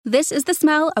This is the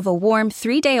smell of a warm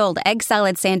 3-day-old egg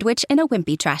salad sandwich in a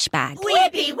wimpy trash bag.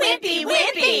 Wimpy, wimpy,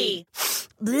 wimpy!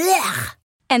 Blech!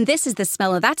 And this is the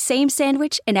smell of that same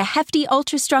sandwich in a hefty,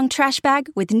 ultra-strong trash bag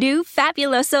with new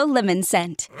Fabuloso lemon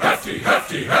scent. Hefty,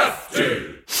 hefty,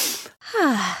 hefty!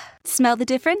 Smell the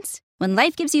difference? When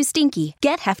life gives you stinky,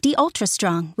 get Hefty Ultra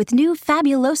Strong with new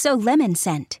Fabuloso lemon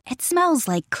scent. It smells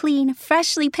like clean,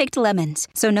 freshly picked lemons.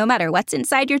 So no matter what's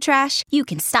inside your trash, you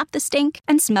can stop the stink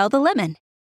and smell the lemon.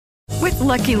 With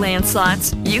Lucky Land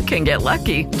Slots, you can get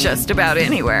lucky just about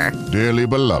anywhere. Dearly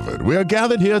beloved, we are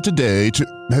gathered here today to...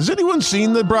 Has anyone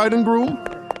seen the bride and groom?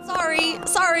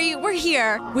 Sorry, we're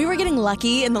here. We were getting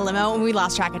lucky in the limo and we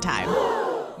lost track of time.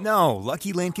 No,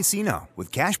 Lucky Land Casino,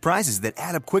 with cash prizes that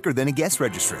add up quicker than a guest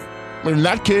registry. In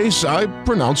that case, I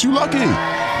pronounce you lucky.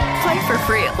 Play for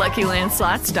free at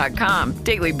LuckyLandSlots.com.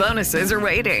 Daily bonuses are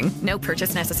waiting. No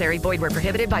purchase necessary. Void where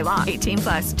prohibited by law.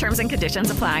 18+. Terms and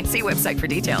conditions apply. See website for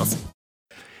details.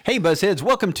 Hey, Buzzheads.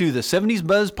 Welcome to the 70s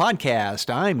Buzz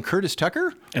Podcast. I'm Curtis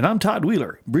Tucker. And I'm Todd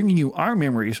Wheeler, bringing you our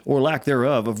memories, or lack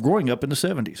thereof, of growing up in the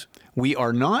 70s. We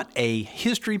are not a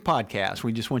history podcast.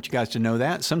 We just want you guys to know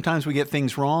that. Sometimes we get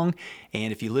things wrong,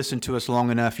 and if you listen to us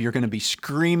long enough, you're going to be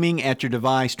screaming at your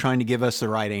device trying to give us the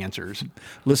right answers.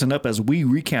 Listen up as we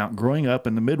recount growing up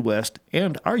in the Midwest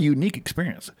and our unique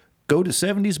experience. Go to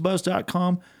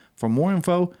 70sbuzz.com for more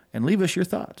info and leave us your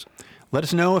thoughts. Let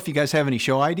us know if you guys have any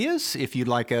show ideas, if you'd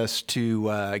like us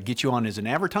to get you on as an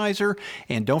advertiser,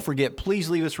 and don't forget, please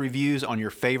leave us reviews on your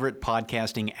favorite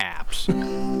podcasting apps.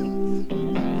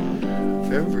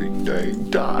 Everyday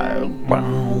dial.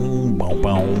 Bow, bow,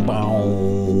 bow, bow.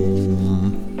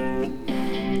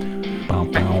 Bow,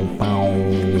 bow, bow.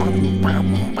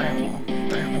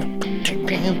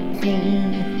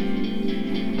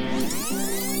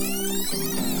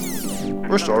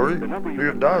 We're sorry,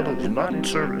 your dial is not in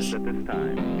service.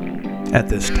 At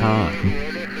this time.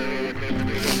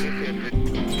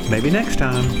 Maybe next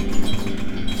time.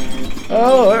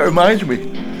 Oh, that reminds me.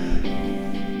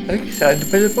 I decided to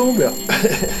pay the phone bill.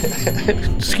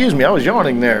 Excuse me, I was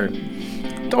yawning there.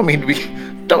 Don't need to be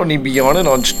yawning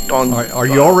on. Are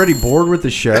you already bored with the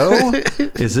show?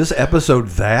 Is this episode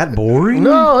that boring?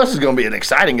 No, this is going to be an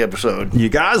exciting episode. You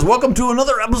guys, welcome to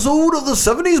another episode of the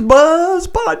 70s Buzz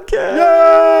Podcast.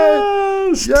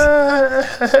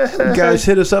 Yay! Guys,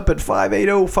 hit us up at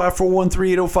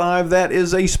 580-541-3805. That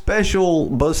is a special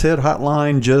Buzzhead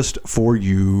hotline just for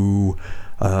you.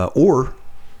 Or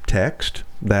text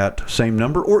that same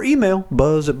number, or email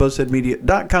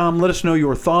buzz@buzzheadmedia.com. Let us know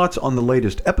your thoughts on the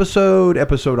latest episode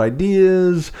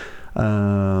ideas,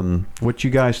 what you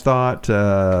guys thought.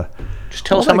 Just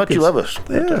tell us how much you love us.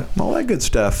 Yeah, all that good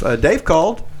stuff. Dave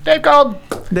called. Dave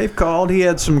called. He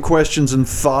had some questions and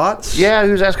thoughts. Yeah,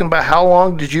 he was asking about how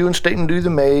long did you and Staten do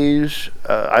the maze.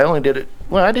 I only did it,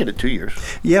 I did it 2 years.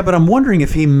 Yeah, but I'm wondering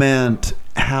if he meant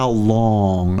how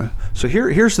long. So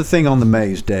here's the thing on the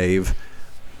maze, Dave.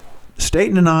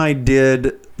 Staten and I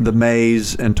did the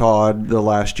maze, and Todd, the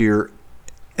last year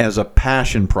as a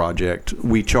passion project.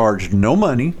 We charged no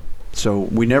money, so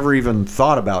we never even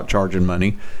thought about charging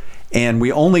money. And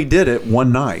we only did it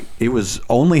one night. It was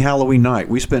only Halloween night.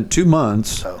 We spent 2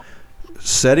 months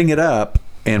setting it up,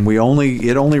 and it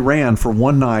only ran for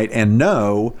one night. And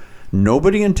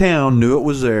nobody in town knew it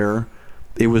was there.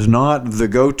 It was not the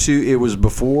go-to. It was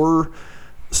before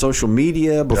social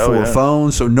media, before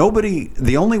phones. So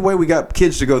the only way we got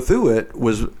kids to go through it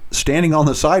was standing on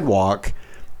the sidewalk.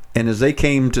 And as they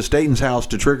came to Staten's house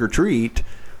to trick or treat,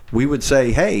 we would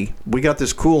say, hey, we got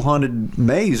this cool haunted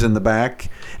maze in the back.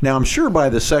 Now, I'm sure by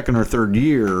the second or third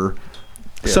year,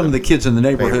 some of the kids in the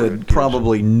neighborhood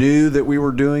probably knew that we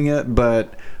were doing it.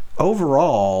 But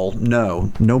overall,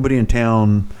 nobody in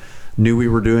town knew we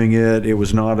were doing it. It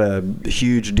was not a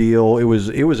huge deal. It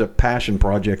was a passion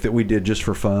project that we did just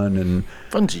for fun and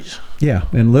funsies. Yeah,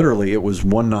 and literally it was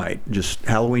one night, just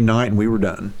Halloween night, and we were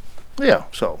done. Yeah.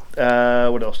 So,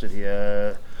 what else did he?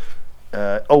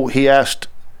 He asked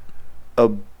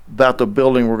about the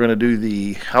building we're going to do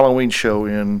the Halloween show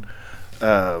in.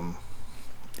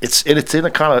 It's in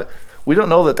a kind of. We don't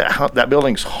know that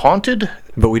building's haunted.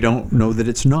 But we don't know that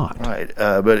it's not. Right.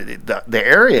 But the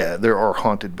area, there are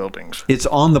haunted buildings. It's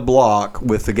on the block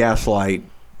with the Gaslight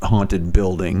haunted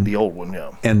building. The old one,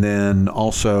 yeah. And then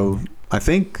also, I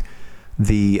think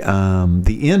the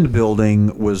end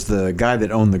building was the guy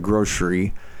that owned the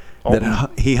grocery. Alton. That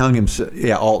he hung himself.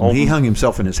 Yeah, Alton. He hung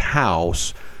himself in his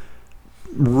house.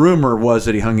 Rumor was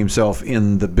that he hung himself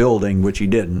in the building, which he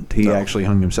didn't. He actually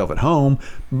hung himself at home.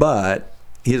 But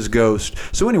his ghost.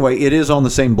 So anyway, it is on the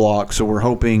same block, so we're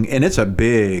hoping, and this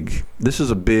is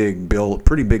a big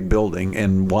pretty big building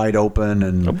and wide open,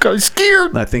 and I'm kind of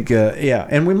scared. I think,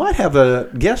 and we might have a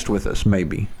guest with us,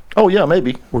 maybe. Oh yeah,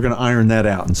 maybe. We're going to iron that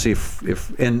out and see if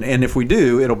if we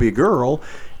do, it'll be a girl,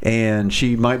 and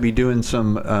she might be doing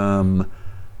some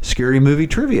scary movie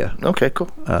trivia. Okay,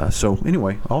 cool. So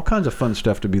anyway, all kinds of fun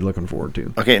stuff to be looking forward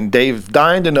to. Okay, and Dave's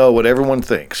dying to know what everyone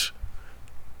thinks.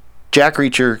 Jack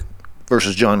Reacher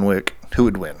versus John Wick, who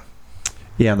would win?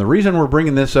 Yeah, and the reason we're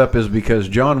bringing this up is because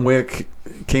John Wick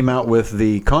came out with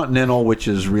the Continental, which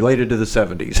is related to the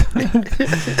 70s.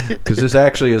 Because this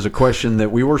actually is a question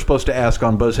that we were supposed to ask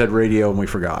on Buzzhead Radio, and we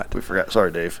forgot.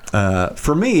 Sorry, Dave.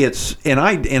 For me, it's and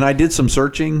I did some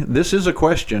searching. This is a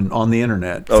question on the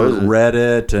internet for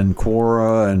Reddit and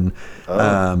Quora, and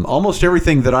almost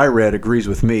everything that I read agrees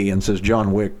with me and says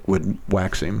John Wick would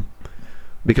wax him,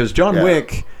 because John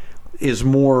Wick is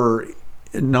more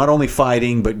not only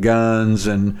fighting but guns,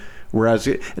 and whereas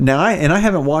I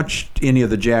haven't watched any of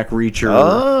the Jack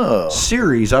Reacher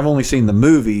series. I've only seen the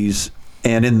movies,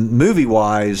 and in movie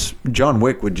wise, John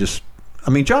Wick would just. I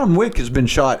mean, John Wick has been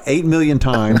shot 8 million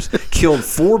times, killed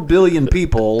 4 billion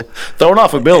people, thrown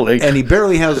off a building, and he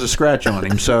barely has a scratch on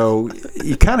him. So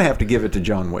you kind of have to give it to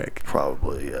John Wick.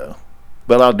 Probably, yeah.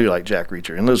 But I'll do like Jack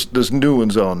Reacher, and there's new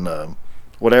ones on.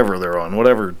 Whatever they're on,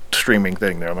 whatever streaming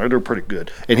thing they're on, they're pretty good.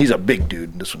 And he's a big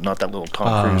dude. This was not that little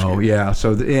Tom Cruise. Oh, yeah.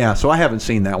 So I haven't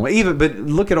seen that one. But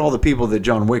look at all the people that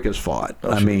John Wick has fought.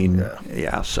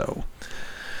 So.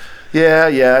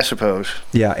 Yeah, I suppose.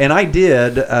 Yeah, and I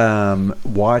did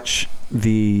watch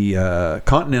the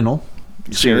Continental.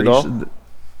 You seen it all?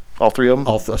 All three of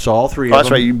them? Saw all three of them.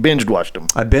 That's right. You binged watched them.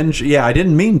 I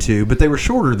didn't mean to, but they were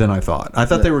shorter than I thought. I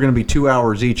thought they were going to be 2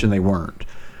 hours each, and they weren't.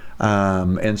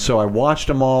 And so I watched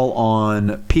them all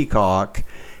on Peacock,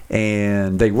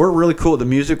 and they were really cool. The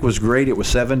music was great. It was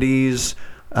 70s.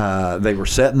 They were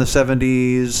set in the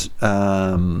 70s.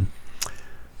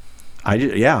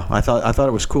 I thought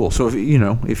it was cool. So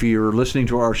if you're listening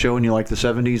to our show and you like the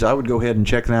 70s, I would go ahead and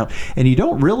check them out. And you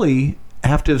don't really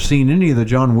have to have seen any of the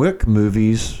John Wick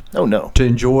movies. Oh no. To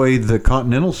enjoy the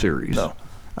Continental series. No.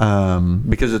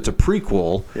 Because it's a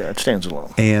prequel. Yeah, it stands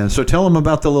alone. And so tell them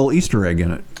about the little Easter egg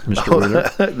in it, Mr.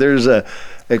 Wheeler. There's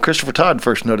and Christopher Todd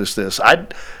first noticed this.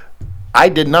 I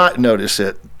did not notice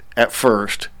it at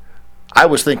first. I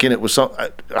was thinking it was I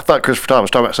thought Christopher Todd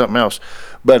was talking about something else,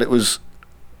 but it was.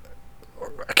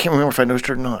 I can't remember if I noticed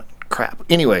it or not. Crap.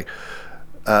 Anyway,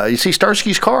 you see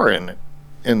Starsky's car in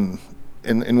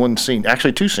one scene,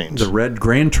 actually two scenes. The red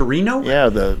Gran Torino. Yeah,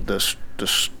 the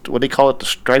what do they call it? The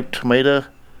striped tomato.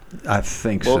 I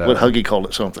think so. What Huggy called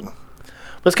it something.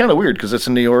 But it's kind of weird because it's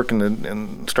in New York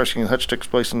and Starsky and Hutch takes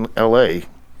place in L.A.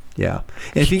 Yeah,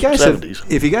 and if you guys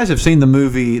have seen the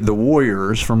movie The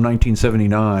Warriors from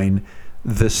 1979,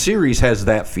 the series has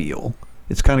that feel.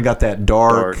 It's kind of got that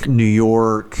dark New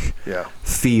York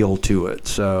feel to it.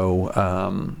 So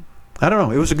I don't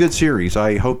know. It was a good series.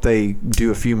 I hope they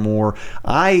do a few more.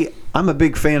 I'm a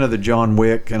big fan of the John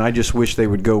Wick, and I just wish they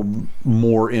would go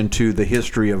more into the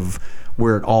history of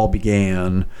where it all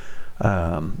began.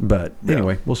 But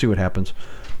anyway, we'll see what happens.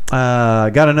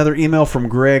 Got another email from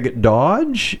Greg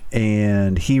Dodge,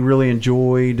 and he really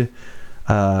enjoyed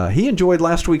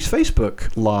last week's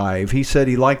Facebook Live. He said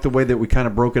he liked the way that we kind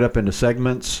of broke it up into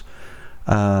segments.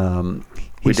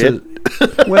 We did?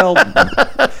 Well,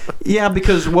 yeah,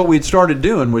 because what we'd started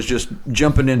doing was just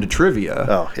jumping into trivia.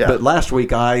 Oh, yeah. But last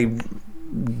week I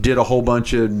did a whole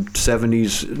bunch of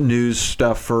 70s news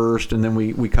stuff first, and then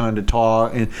we kind of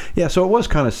talked. And so it was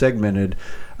kind of segmented.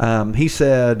 He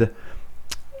said,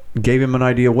 gave him an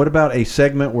idea. What about a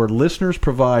segment where listeners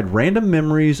provide random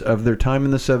memories of their time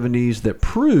in the 70s that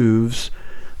proves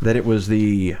that it was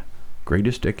the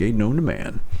greatest decade known to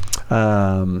man?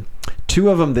 Two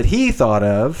of them that he thought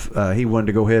of, he wanted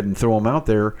to go ahead and throw them out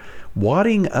there.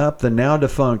 Wadding up the now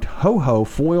defunct ho-ho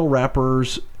foil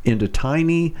wrappers into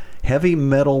tiny heavy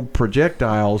metal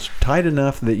projectiles tight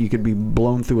enough that you could be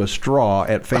blown through a straw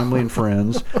at family and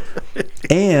friends,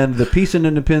 and the peace and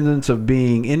independence of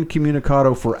being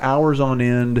incommunicado for hours on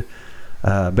end,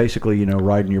 basically,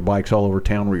 riding your bikes all over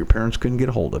town where your parents couldn't get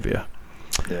a hold of you.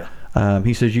 Yeah.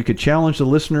 He says you could challenge the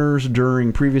listeners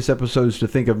during previous episodes to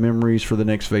think of memories for the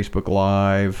next Facebook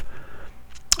Live.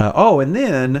 And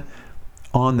then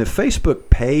on the Facebook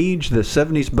page, the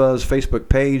 70s Buzz Facebook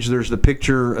page, there's the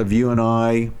picture of you and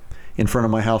I in front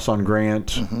of my house on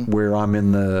Grant, where I'm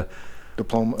in the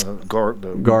diploma garb,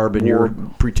 and you're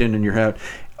pretending you're out.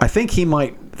 I think he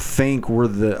might think we're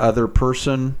the other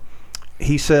person.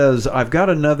 He says, I've got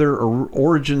another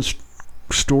origin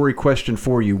story question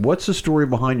for you. What's the story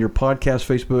behind your podcast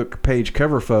Facebook page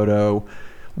cover photo?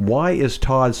 Why is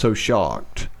Todd so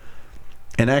shocked?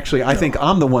 And actually, I think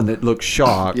I'm the one that looks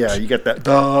shocked. Yeah, you get that.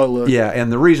 Oh, look. Yeah,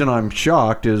 and the reason I'm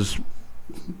shocked is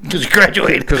because you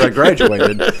graduated. Because I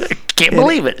graduated. Can't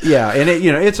believe it. Yeah, and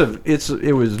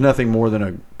it was nothing more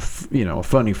than a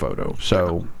funny photo.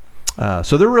 So,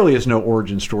 so there really is no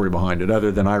origin story behind it,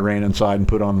 other than I ran inside and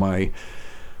put on my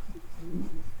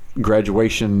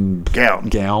graduation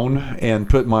gown and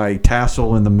put my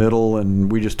tassel in the middle, and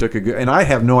we just took and I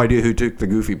have no idea who took the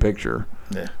goofy picture.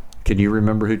 Yeah. Can you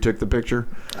remember who took the picture?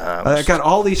 I got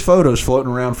all these photos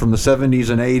floating around from the 70s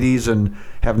and 80s and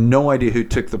have no idea who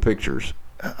took the pictures.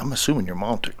 I'm assuming your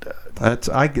mom took that.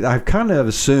 I've kind of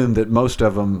assumed that most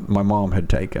of them my mom had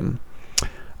taken.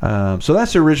 So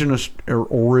that's the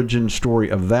origin story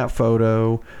of that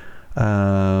photo.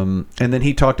 And then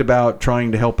he talked about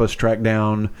trying to help us track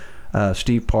down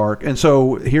Steve Park. And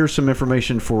so here's some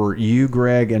information for you,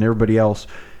 Greg, and everybody else.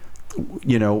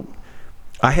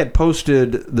 I had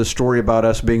posted the story about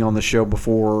us being on the show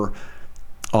before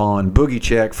on Boogie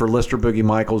Check for Lester Boogie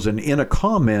Michaels, and in a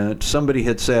comment, somebody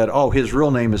had said, his real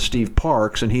name is Steve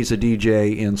Parks, and he's a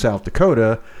DJ in South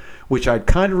Dakota, which I'd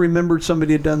kind of remembered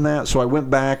somebody had done that, so I went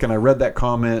back and I read that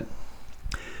comment,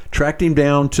 tracked him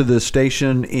down to the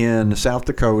station in South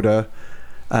Dakota.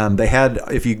 They had,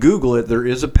 if you Google it, there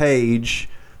is a page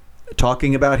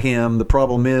talking about him. The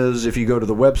problem is, if you go to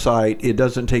the website, it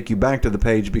doesn't take you back to the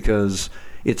page because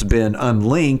it's been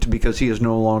unlinked, because he is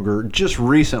no longer, just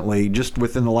recently, just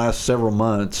within the last several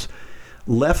months,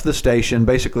 left the station,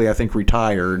 basically I think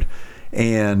retired,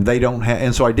 and they don't have,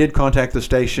 and so I did contact the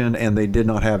station, and they did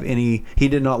not have any, he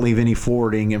did not leave any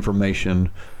forwarding information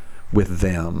with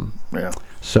them. Yeah.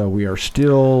 So we are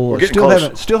still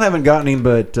haven't gotten him,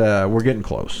 but we're getting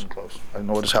close. I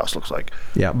know what his house looks like.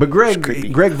 Yeah, but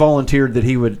Greg volunteered that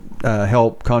he would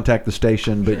help contact the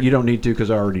station, but you don't need to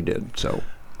because I already did. So,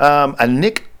 a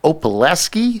Nick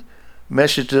Opaleski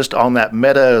messaged us on that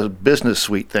Meta Business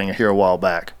Suite thing here a while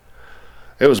back.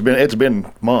 It's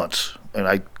been months,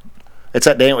 and it's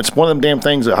one of them damn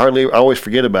things that I always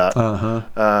forget about.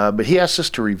 But he asked us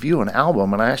to review an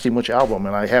album, and I asked him which album,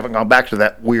 and I haven't gone back to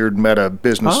that weird Meta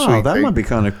Business Suite. Oh, that might be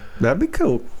that'd be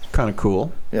cool. Kind of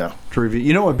cool. Yeah. To review.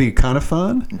 You know what would be kind of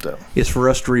fun? Is for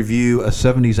us to review a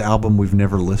 70s album we've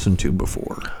never listened to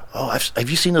before. Oh, have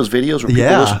you seen those videos where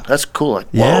people listen? That's cool. Like,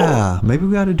 yeah, maybe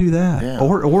we got to do that. Yeah.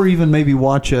 Or even maybe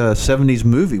watch a 70s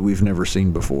movie we've never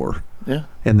seen before. Yeah.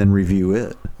 And then review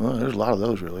it. Well, there's a lot of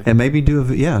those, really. And maybe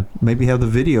maybe have the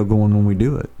video going when we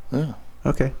do it. Yeah.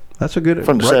 Okay. That's a good...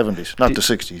 From the 70s, not the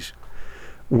 60s.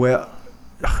 Well...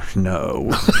 No.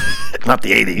 Not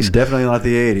the 80s. Definitely not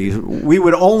the 80s. We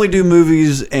would only do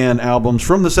movies and albums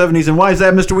from the 70s. And why is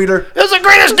that, Mr. Wheeler? It's the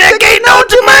greatest decade known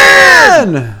to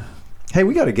man! Hey,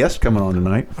 we got a guest coming on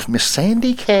tonight. Miss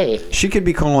Sandy Kaye. She could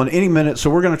be calling any minute, so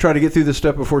we're going to try to get through this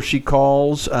stuff before she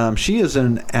calls. She is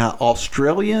an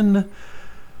Australian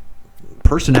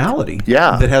personality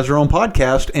that has her own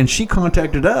podcast, and she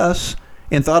contacted us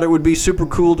and thought it would be super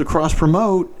cool to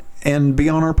cross-promote and be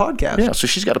on our podcast. Yeah, so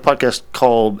she's got a podcast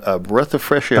called A Breath of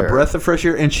Fresh Air. A Breath of Fresh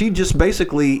Air, and she just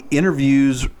basically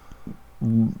interviews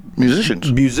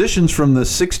musicians from the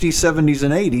 60s, 70s,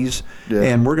 and 80s,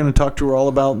 and we're going to talk to her all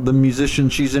about the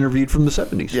musicians she's interviewed from the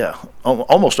 70s. Yeah,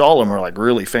 almost all of them are like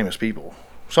really famous people.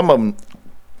 Some of them,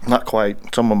 not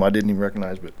quite. Some of them I didn't even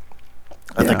recognize, but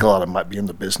I think a lot of them might be in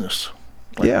the business,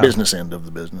 business end of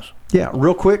the business. Yeah,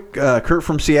 real quick, Kurt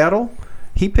from Seattle.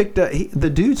 He picked up. The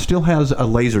dude still has a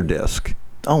laser disc.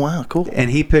 Oh wow, cool!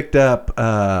 And he picked up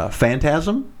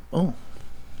Phantasm. Oh,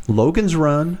 Logan's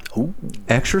Run. Oh,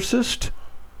 Exorcist,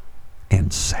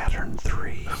 and Saturn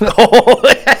 3.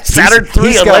 Saturn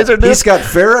 3 on Laserdisc? He's got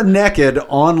Farrah Naked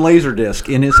on Laserdisc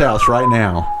in his house right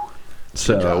now.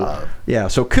 So, yeah.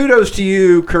 So kudos to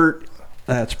you, Kurt.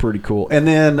 That's pretty cool. And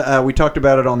then we talked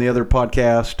about it on the other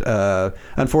podcast.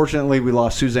 Unfortunately, we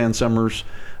lost Suzanne Summers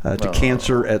to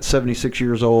cancer at 76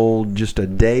 years old, just a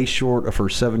day short of her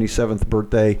 77th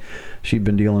birthday. She'd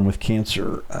been dealing with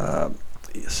cancer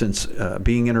since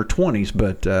being in her 20s,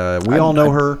 but we all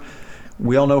know her.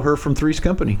 We all know her from Three's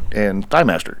Company and Thigh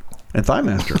Master. But Thigh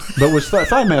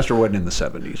Master wasn't in the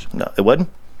 70s. No, it wasn't.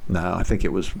 No, I think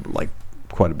it was like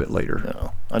quite a bit later.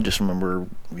 No, I just remember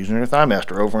using her Thigh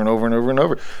Master over and over and over and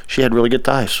over. She had really good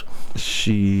thighs.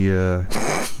 She.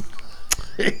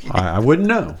 I wouldn't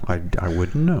know. I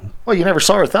wouldn't know. Well, you never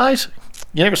saw her thighs?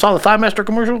 You never saw the Thigh Master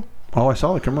commercial? Oh, I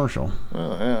saw the commercial.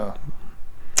 Oh, yeah.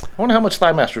 I wonder how much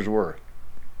Thigh Masters were.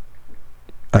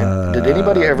 Did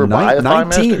anybody ever buy a Thigh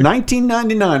Master?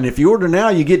 $19.99. If you order now,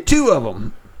 you get 2 of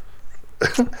them.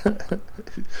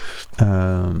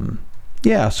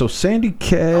 Yeah, so Sandy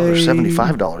Kaye. Oh, they're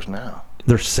 $75 now.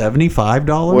 They're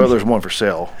 $75? Well, there's one for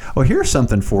sale. Well, here's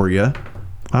something for you.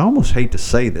 I almost hate to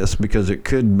say this because it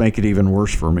could make it even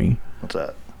worse for me. What's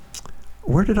that?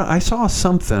 Where did I saw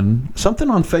something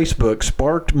on Facebook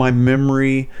sparked my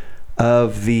memory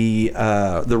of the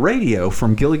radio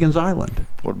from Gilligan's Island.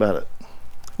 What about it?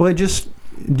 Well, it just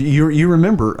you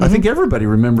remember. I think everybody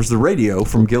remembers the radio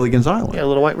from Gilligan's Island. Yeah, a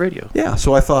little white radio. Yeah,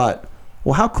 so I thought,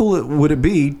 well, how cool would it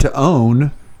be to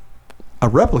own a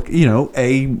replica,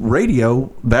 a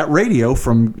radio, that radio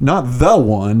from not the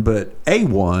one, but a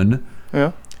one.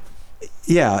 Yeah.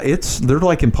 Yeah, they're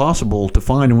like impossible to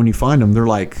find, and when you find them, they're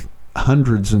like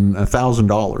hundreds and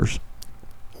 $1,000.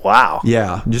 Wow.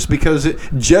 Yeah, just because it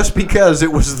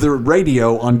was the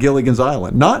radio on Gilligan's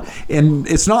Island.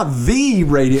 It's not the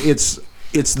radio. It's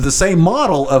the same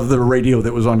model of the radio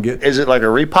that was on. Is it like a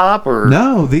repop or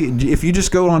no? If you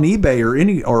just go on eBay or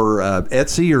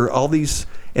Etsy or all these,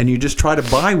 and you just try to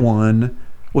buy one.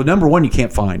 Well, number one, you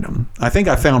can't find them. I think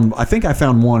I found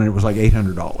one, and it was like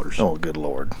 $800. Oh, good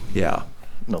Lord. Yeah.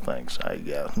 No thanks.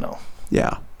 No.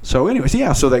 Yeah. So, anyways,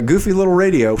 so that goofy little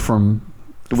radio from.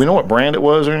 Do we know what brand it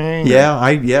was or anything?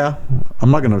 Yeah,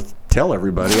 I'm not going to tell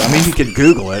everybody. I mean, you could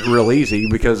Google it real easy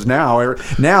because now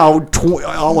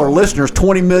all our listeners,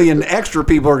 20 million extra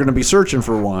people are going to be searching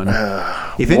for one.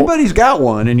 If anybody's got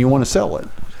one and you want to sell it.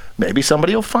 Maybe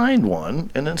somebody will find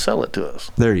one and then sell it to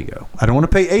us. There you go. I don't want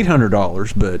to pay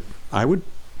 $800, but I would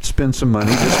spend some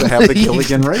money just to have the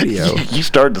Gilligan radio. You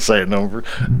started to say a number.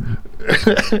 I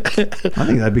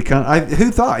think that'd be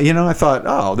who thought? I thought,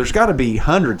 oh, there's got to be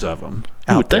hundreds of them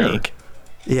out there. Think.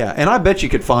 Yeah, and I bet you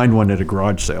could find one at a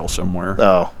garage sale somewhere.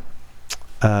 Oh.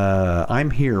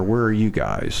 I'm here. Where are you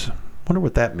guys? Wonder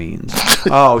what that means.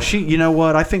 Oh, you know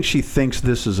what? I think she thinks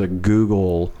this is a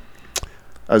Google.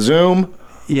 A Zoom?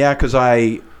 Yeah, because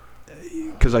I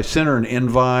sent her an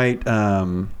invite.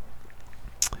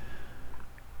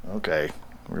 Okay,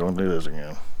 we're going to do this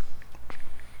again.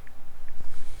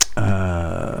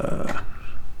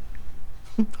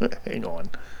 Hang on.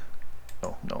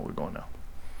 No, we're going now.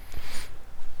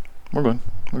 We're good.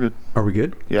 We're good. Are we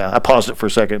good? Yeah, I paused it for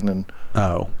a second and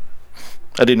oh,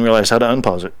 I didn't realize how to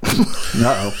unpause it.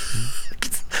 Uh-oh.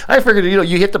 I figured,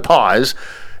 you hit the pause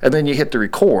and then you hit the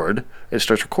record and it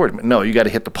starts recording. But no, you got to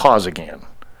hit the pause again.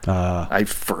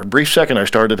 For a brief second, I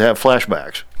started to have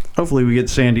flashbacks. Hopefully, we get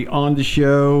Sandy on the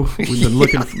show. We've been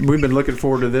looking. We've been looking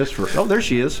forward to this for. Oh, there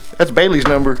she is. That's Bailey's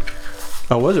number.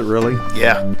 Oh, was it really?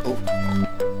 Yeah. Oh.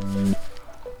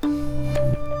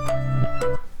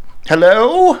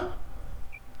 Hello.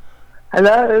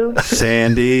 Hello.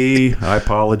 Sandy, I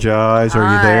apologize.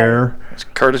 Are you there?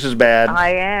 Curtis is bad. I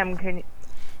am. Can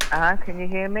you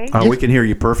hear me? Oh, we can hear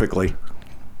you perfectly.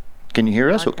 Can you hear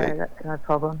us? Okay. That's no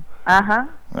problem. Uh-huh.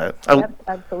 Yep,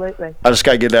 absolutely. I just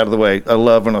got to get it out of the way. I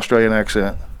love an Australian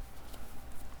accent.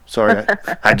 Sorry,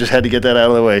 I just had to get that out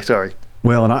of the way. Sorry.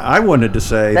 Well, and I wanted to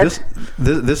say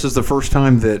this is the first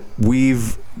time that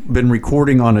we've been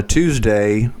recording on a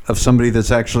Tuesday of somebody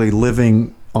that's actually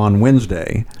living on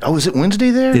Wednesday. Oh, is it Wednesday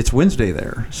there? It's Wednesday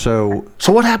there. So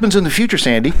what happens in the future,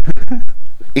 Sandy?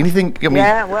 Anything?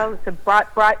 Yeah, well, it's a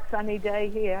bright, sunny day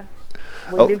here.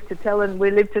 We live to tell and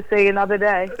we live to see another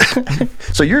day.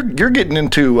 So you're getting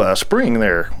into spring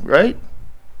there, right?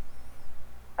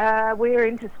 We're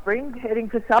into spring, heading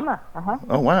for summer. Uh-huh.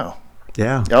 Oh, wow.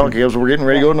 Yeah. Oh, okay, so we're getting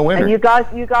ready to go in the winter. And you guys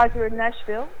are in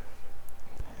Nashville?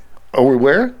 Oh, we're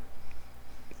where?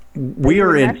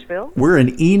 We're in Nashville. We're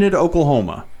in Enid,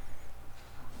 Oklahoma.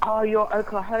 Oh, you're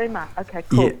Oklahoma. Okay,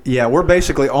 cool. Yeah, we're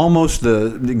basically almost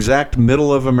the exact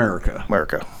middle of America.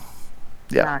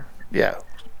 Yeah. Nice. Yeah.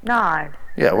 Nice.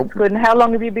 Yeah. That's good. And how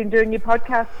long have you been doing your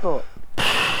podcast for?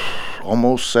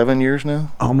 Almost 7 years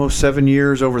now. Almost 7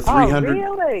 years, over 300.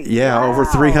 Oh, really? Yeah, wow. Over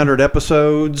 300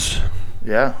 episodes.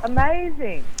 Yeah.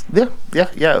 Amazing.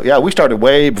 Yeah. We started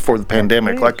way before the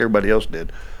pandemic, like everybody else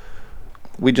did.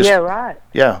 Yeah, right.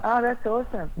 Yeah. Oh, that's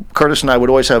awesome. Curtis and I would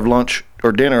always have lunch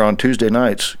or dinner on Tuesday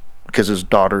nights because his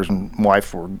daughters and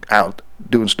wife were out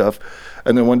doing stuff.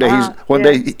 And then one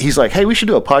day he's like, "Hey, we should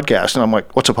do a podcast." And I'm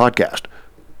like, "What's a podcast?"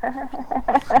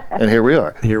 And here we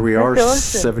are. Here we are,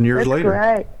 awesome. 7 years later.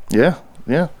 Great. Yeah.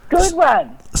 Good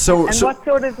one. So what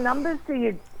sort of numbers do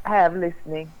you have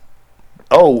listening?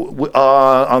 Oh,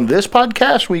 on this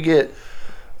podcast we get.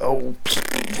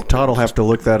 Todd will have to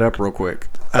look that up real quick.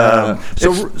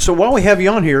 So while we have you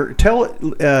on here,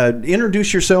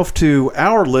 introduce yourself to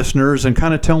our listeners and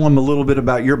kind of tell them a little bit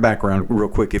about your background real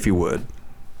quick, if you would.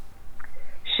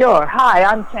 Sure. Hi,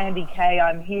 I'm Sandy Kaye.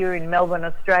 I'm here in Melbourne,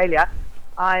 Australia.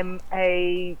 I'm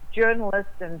a journalist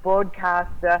and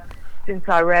broadcaster since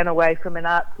I ran away from an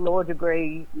arts law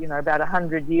degree, about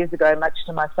 100 years ago, much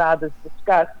to my father's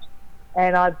disgust.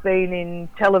 And I've been in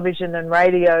television and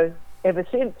radio ever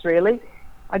since, really.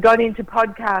 I got into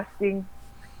podcasting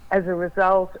as a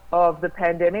result of the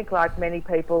pandemic, like many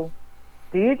people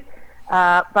did.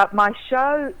 But my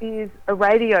show is a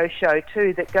radio show,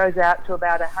 too, that goes out to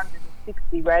about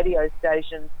 160 radio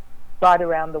stations right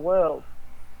around the world.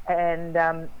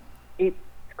 And it's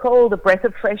called A Breath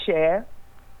of Fresh Air,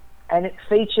 and it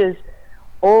features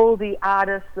all the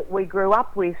artists that we grew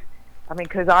up with. I mean,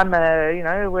 because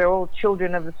we're all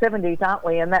children of the 70s, aren't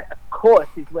we? And that, of course,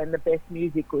 is when the best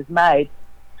music was made.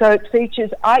 So it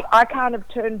features, I kind of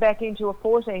turned back into a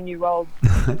 14-year-old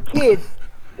kid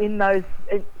in those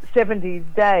 70s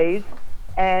days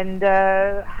and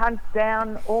hunt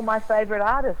down all my favourite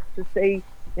artists to see,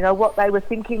 what they were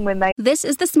thinking when they... This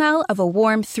is the smell of a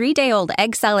warm 3-day-old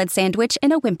egg salad sandwich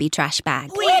in a wimpy trash bag.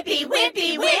 Wimpy,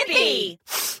 wimpy, wimpy!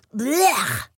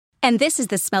 Blech! And this is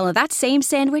the smell of that same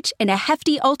sandwich in a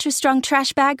hefty, ultra-strong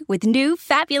trash bag with new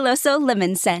Fabuloso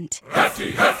lemon scent. Hefty,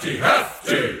 hefty,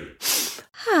 hefty!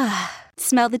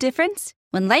 Smell the difference?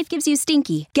 When life gives you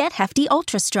stinky, get Hefty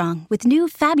Ultra Strong with new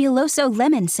Fabuloso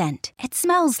lemon scent. It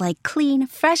smells like clean,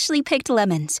 freshly picked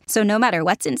lemons. So no matter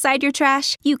what's inside your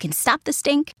trash, you can stop the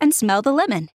stink and smell the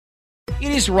lemon.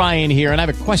 It is Ryan here, and I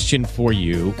have a question for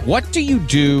you. What do you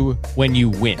do when you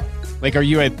win? Like, are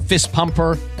you a fist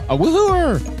pumper? A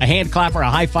woohooer, a hand clapper, a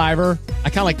high fiver. I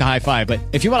kind of like the high five, but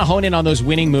if you want to hone in on those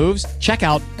winning moves, check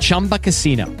out Chumba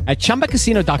Casino. At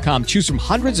ChumbaCasino.com, choose from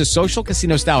hundreds of social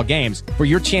casino style games for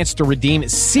your chance to redeem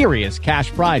serious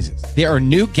cash prizes. There are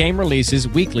new game releases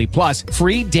weekly, plus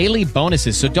free daily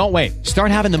bonuses. So don't wait.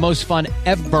 Start having the most fun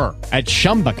ever at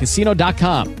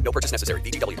ChumbaCasino.com. No purchase necessary.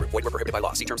 VGW Group. Void where prohibited by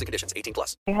law. See terms and conditions.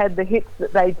 18+. They had the hits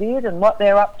that they did and what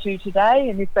they're up to today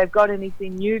and if they've got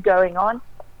anything new going on.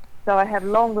 So I have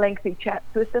long, lengthy chats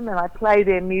with them, and I play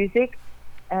their music,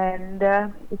 and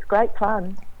it's great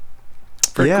fun.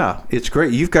 Yeah, it's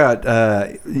great. You've got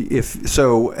A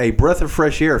Breath of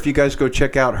Fresh Air. If you guys go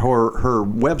check out her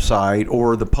website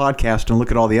or the podcast and look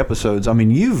at all the episodes, I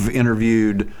mean, you've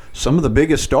interviewed some of the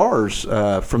biggest stars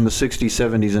from the 60s,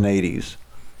 70s, and 80s.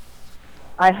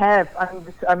 I have.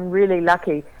 I'm really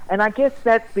lucky, and I guess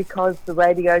that's because the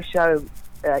radio show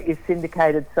is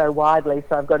syndicated so widely,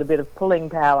 so I've got a bit of pulling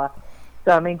power.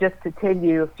 So, I mean, just to tell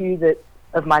you a few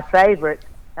of my favourites,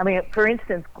 I mean, for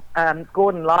instance,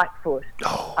 Gordon Lightfoot.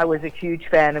 Oh. I was a huge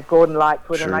fan of Gordon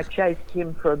Lightfoot, sure. And I chased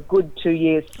him for a good 2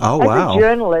 years. Oh, As wow. a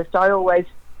journalist, I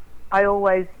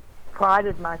always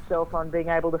prided myself on being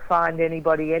able to find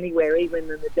anybody anywhere, even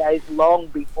in the days long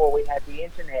before we had the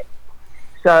internet.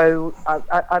 So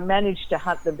I managed to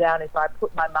hunt them down. If I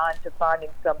put my mind to finding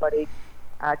somebody,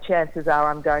 chances are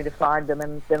I'm going to find them,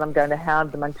 and then I'm going to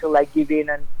hound them until they give in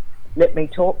and let me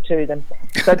talk to them.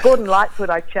 So Gordon Lightfoot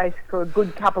I chased for a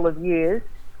good couple of years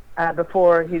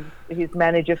before his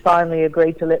manager finally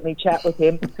agreed to let me chat with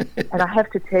him. And I have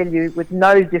to tell you, with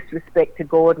no disrespect to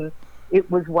Gordon,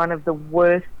 it was one of the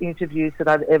worst interviews that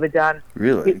I've ever done.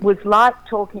 Really? It was like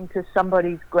talking to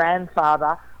somebody's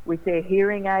grandfather with their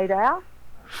hearing aid out.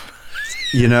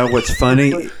 You know, what's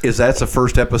funny is that's the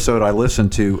first episode I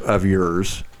listened to of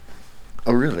yours.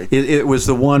 Oh, really? It was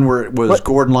the one where it was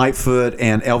Gordon Lightfoot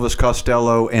and Elvis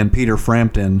Costello and Peter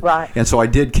Frampton. Right. And so I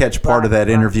did catch part of that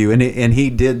interview, and he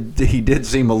did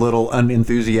seem a little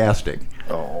unenthusiastic.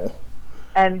 Oh.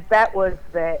 And that was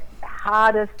the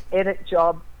hardest edit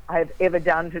job I have ever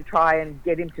done, to try and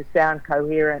get him to sound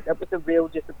coherent. It was a real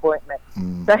disappointment.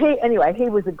 So he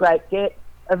was a great get.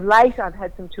 Of late, I've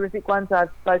had some terrific ones. I've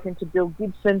spoken to Bill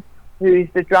Gibson, who's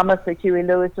the drummer for Huey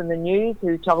Lewis and the News,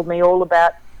 who told me all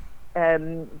about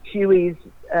Huey's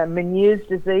Meniere's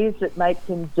disease that makes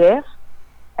him deaf.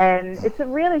 And it's a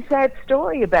really sad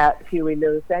story about Huey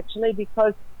Lewis, actually,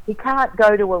 because he can't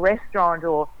go to a restaurant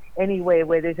or anywhere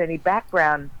where there's any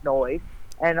background noise.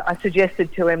 And I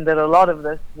suggested to him that a lot of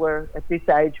us were, at this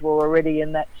age, were already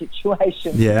in that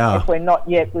situation. Yeah. If we're not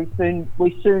yet, we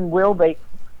soon will be.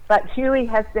 But Huey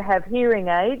has to have hearing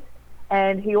aids,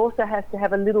 and he also has to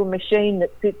have a little machine that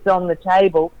sits on the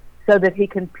table so that he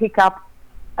can pick up,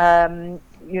 and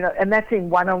that's in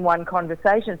one-on-one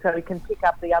conversation, so he can pick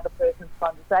up the other person's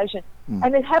conversation.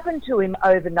 And it happened to him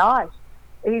overnight.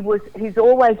 He's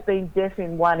always been deaf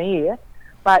in one ear,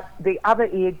 but the other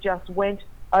ear just went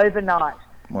overnight.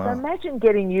 Wow. So imagine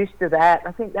getting used to that.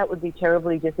 I think that would be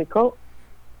terribly difficult.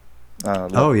 Yeah.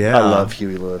 I love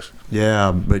Huey Lewis.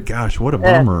 Yeah, but gosh, what a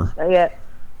bummer. Yeah,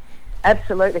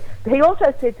 absolutely. He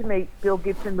also said to me, Bill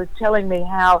Gibson was telling me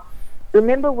how,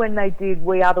 remember when they did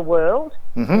We Are the World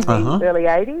in the early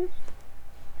 80s?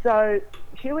 So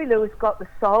Huey Lewis got the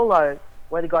solo,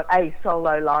 well, he got a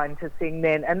solo line to sing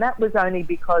then, and that was only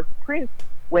because Prince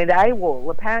went AWOL.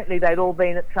 Apparently they'd all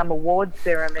been at some awards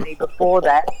ceremony before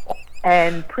that,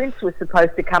 and Prince was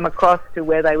supposed to come across to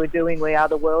where they were doing We Are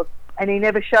the World, and he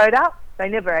never showed up. They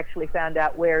never actually found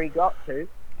out where he got to.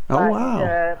 Oh, but,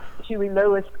 wow. Huey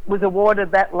Lewis was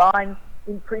awarded that line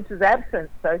in Prince's absence,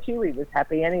 so Huey was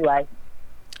happy anyway.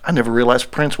 I never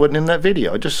realized Prince wasn't in that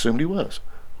video. I just assumed he was.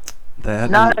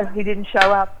 No, he didn't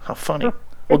show up. How funny.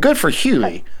 Well, good for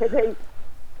Huey.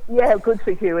 Yeah, good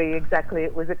for Huey, exactly.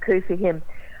 It was a coup for him.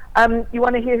 You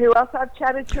want to hear who else I've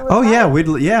chatted to? Oh, yeah,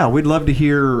 we'd love to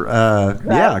hear.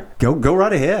 Go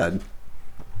right ahead.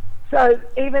 So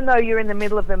even though you're in the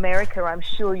middle of America, I'm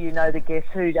sure you know the Guess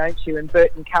Who, don't you? And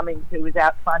Burton Cummings, who was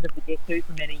out front of the Guess Who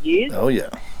for many years. Oh, yeah.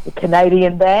 The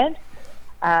Canadian band.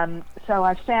 So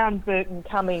I found Burton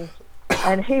Cummings,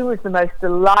 and he was the most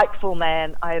delightful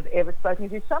man I have ever spoken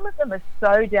to. Some of them are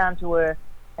so down to earth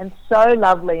and so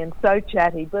lovely and so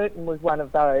chatty. Burton was one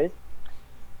of those.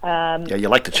 Yeah, you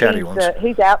like the chatty ones.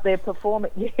 He's out there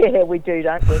performing. Yeah, we do,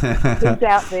 don't we? He's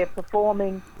out there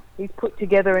performing. He's put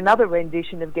together another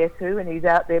rendition of Guess Who, and he's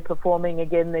out there performing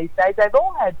again these days. They've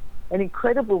all had an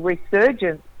incredible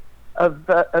resurgence of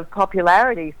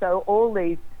popularity. So all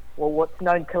these, well, what's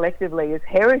known collectively as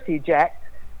heritage acts,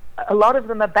 a lot of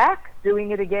them are back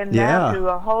doing it again now to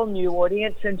a whole new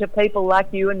audience and to people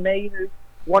like you and me who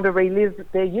want to relive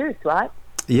their youth, right?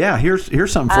 Yeah,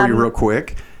 here's something for you real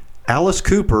quick. Alice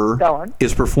Cooper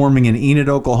is performing in Enid,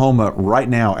 Oklahoma right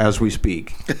now as we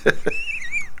speak.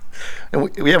 And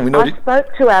we know. I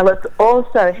spoke to Alice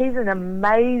also. He's an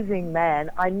amazing man.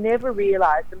 I never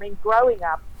realised. I mean, growing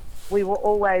up, we were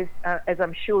always, as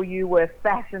I'm sure you were,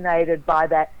 fascinated by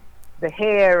the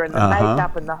hair and the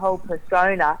makeup and the whole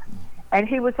persona. And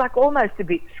he was like almost a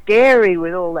bit scary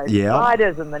with all those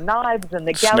spiders and the knives and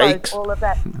the gallows, Snakes. all of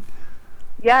that.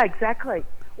 Yeah, exactly.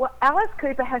 Well, Alice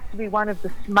Cooper has to be one of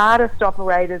the smartest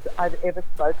operators I've ever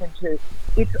spoken to.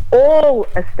 It's all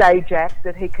a stage act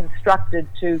that he constructed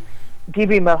to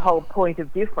give him a whole point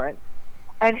of difference.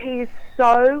 And he is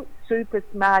so super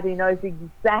smart. He knows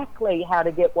exactly how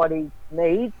to get what he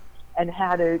needs and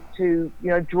how to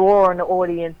draw an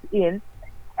audience in.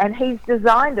 And he's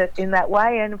designed it in that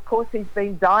way. And, of course, he's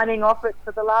been dining off it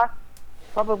for the last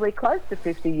probably close to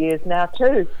 50 years now,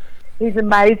 too. He's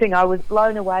amazing. I was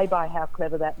blown away by how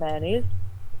clever that man is.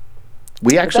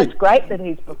 That's great that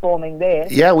he's performing there.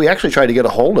 Yeah, we actually tried to get a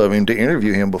hold of him to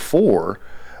interview him before,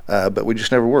 but we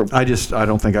just never were. I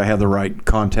don't think I have the right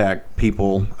contact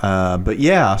people. But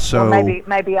yeah, so well,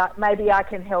 maybe I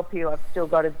can help you. I've still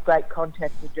got a great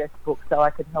contact address book, so I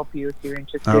can help you if you're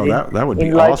interested that would be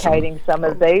in locating some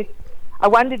of these. I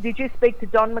wondered, did you speak to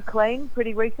Don McLean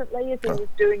pretty recently as he was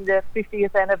doing the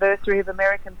 50th anniversary of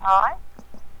American Pie?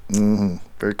 Mm-hmm.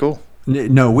 Very cool.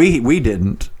 No, we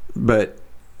didn't. But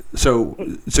so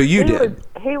you did.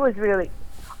 He was really.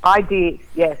 I did.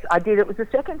 Yes, I did. It was the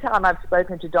second time I've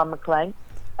spoken to Don McLean,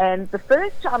 and the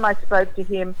first time I spoke to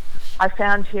him, I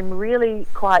found him really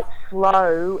quite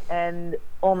slow and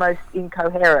almost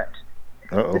incoherent.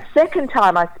 Uh-oh. The second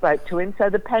time I spoke to him, so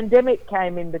the pandemic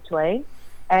came in between,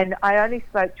 and I only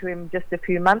spoke to him just a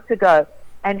few months ago,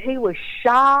 and he was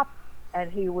sharp. And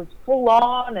he was full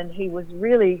on, and he was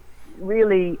really,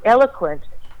 really eloquent.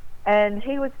 And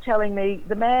he was telling me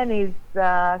the man is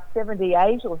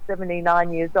 78 or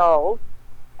 79 years old,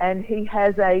 and he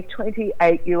has a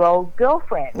 28-year-old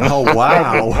girlfriend. Oh,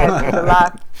 wow. For the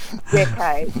last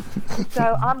decade.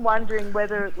 So I'm wondering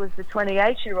whether it was the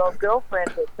 28-year-old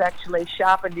girlfriend that's actually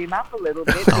sharpened him up a little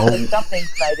bit, because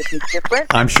something's made a big difference.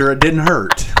 I'm sure it didn't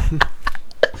hurt.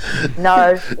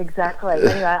 No, exactly.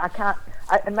 Anyway, I can't.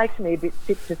 It makes me a bit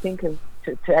sick to think of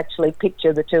to actually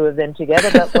picture the two of them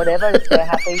together. But whatever, if they're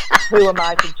happy, who am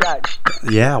I to judge?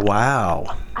 Yeah.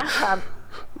 Wow.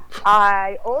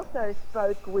 I also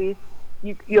spoke with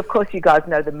you. Of course, you guys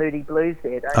know the Moody Blues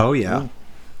there, don't you? Oh yeah.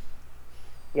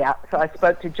 Yeah. So I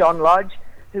spoke to John Lodge,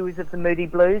 who is of the Moody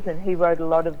Blues, and he wrote a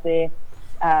lot of their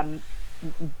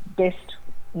best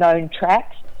known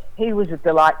tracks. He was a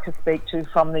delight to speak to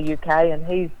from the UK,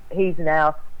 and he's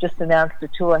now just announced a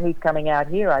tour. He's coming out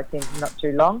here, I think, not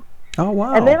too long. Oh,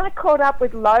 wow. And then I caught up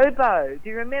with Lobo. Do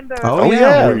you remember? Oh,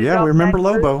 yeah. Yeah, we remember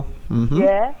Lobo. Mm-hmm.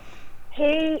 Yeah.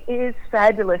 He is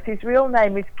fabulous. His real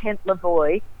name is Kent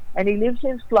Lavoie, and he lives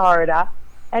in Florida,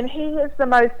 and he is the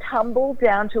most humble,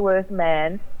 down-to-earth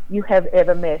man you have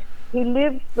ever met. He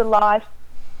lives the life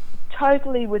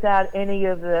totally without any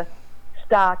of the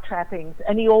star trappings,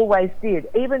 and he always did.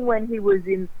 Even when he was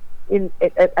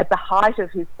at the height of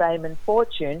his fame and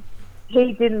fortune,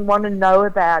 he didn't want to know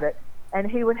about it, and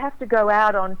he would have to go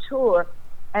out on tour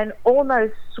and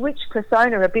almost switch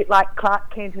persona, a bit like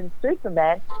Clark Kent and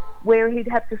Superman, where he'd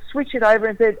have to switch it over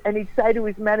and he'd say to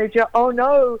his manager, "Oh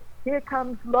no, here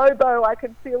comes Lobo, I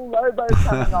can feel Lobo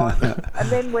coming on." And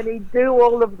then when he'd do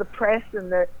all of the press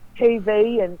and the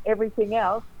TV and everything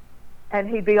else, and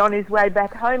he'd be on his way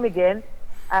back home again,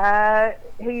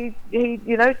 he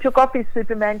took off his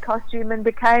Superman costume and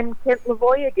became Kent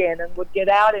Lavoie again, and would get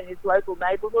out in his local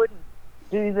neighbourhood and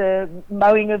do the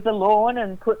mowing of the lawn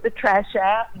and put the trash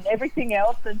out and everything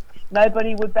else, and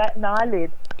nobody would bat an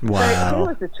eyelid. Wow. So he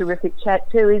was a terrific chat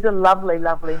too. He's a lovely,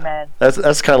 lovely man.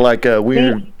 That's kind of like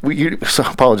so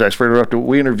I apologize for interrupting.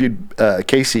 We interviewed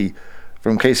Casey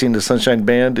from Casey and the Sunshine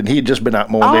Band, and he had just been out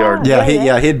mowing the yard.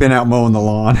 He'd been out mowing the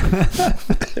lawn.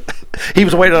 He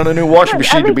was waiting on a new washing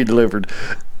machine to be delivered.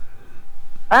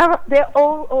 They're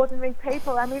all ordinary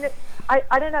people. I mean, I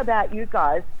don't know about you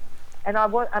guys, and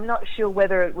I'm not sure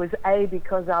whether it was A,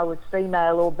 because I was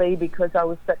female, or B, because I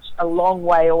was such a long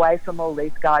way away from all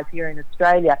these guys here in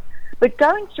Australia. But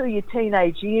going through your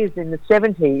teenage years in the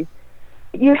 70s,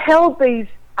 you held these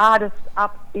artists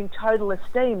up in total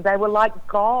esteem. They were like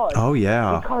gods. Oh,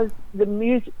 yeah. Because the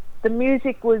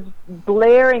music was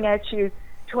blaring at you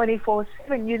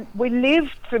 24/7. We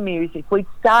lived for music. We'd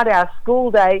start our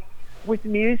school day with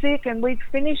music, and we'd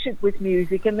finish it with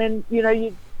music, and then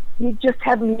you just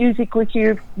have music with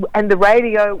you and the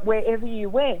radio wherever you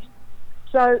went.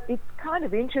 So it's kind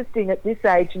of interesting at this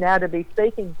age now to be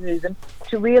speaking to them,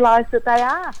 to realise that they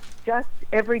are just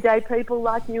everyday people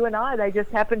like you and I. They just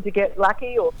happen to get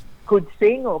lucky, or could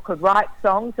sing, or could write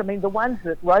songs. I mean, the ones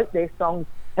that wrote their songs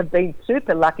have been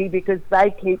super lucky, because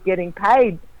they keep getting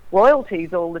paid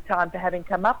royalties all the time for having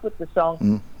come up with the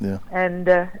song. And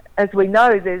as we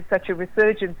know, there's such a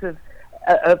resurgence of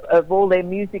all their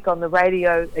music on the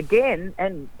radio again,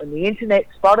 and on the internet,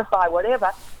 Spotify,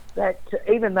 whatever, that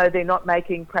even though they're not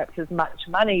making perhaps as much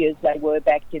money as they were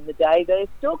back in the day, they're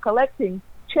still collecting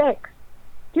checks.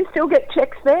 Do you still get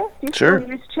checks there? Do you still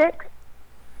use checks?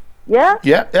 Yeah?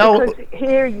 Yeah. Because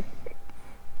here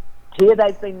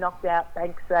they've been knocked out.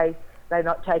 Banks say they're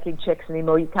not taking checks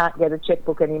anymore. You can't get a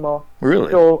checkbook anymore. Really?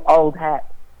 It's all old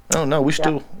hat. Oh, no, we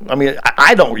still... I mean,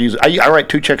 I don't use it. I write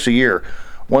 2 checks a year.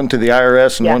 One to the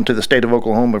IRS and one to the state of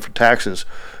Oklahoma for taxes.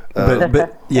 But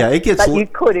it gets. But you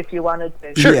could if you wanted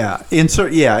to. Sure. Yeah,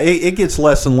 it gets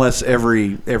less and less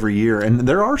every year, and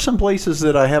there are some places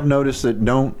that I have noticed that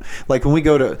don't. Like when we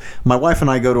go to, my wife and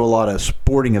I go to a lot of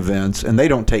sporting events, and they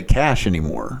don't take cash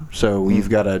anymore. So you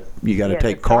got to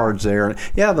take cards there.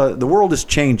 Yeah, the world is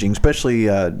changing, especially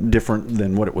different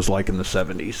than what it was like in the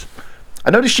 70s. I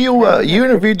noticed you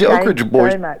interviewed the Oak Ridge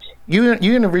Boys. So much. You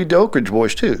interviewed the Oak Ridge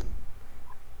Boys too.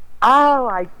 Oh,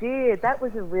 I did. That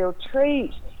was a real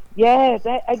treat. Yeah,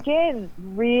 that again,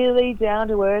 really down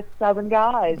to earth Southern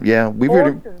guys. Yeah, we've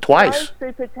heard them twice. So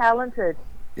super talented.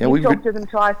 Yeah, we talked to them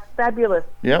twice. Fabulous.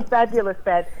 Yeah. Fabulous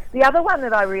band. The other one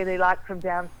that I really liked from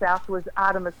down south was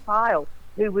Artemis Pyle,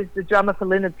 who was the drummer for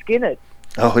Lynyrd Skynyrd.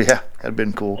 Oh yeah, that'd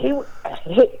been cool. He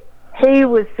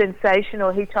was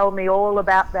sensational. He told me all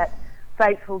about that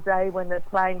fateful day when the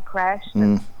plane crashed,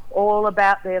 and all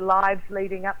about their lives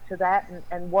leading up to that,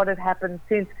 and what had happened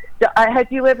since.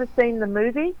 Have you ever seen the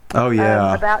movie? Oh,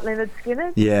 yeah. About Lynyrd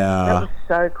Skynyrd? Yeah. That was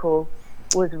so cool.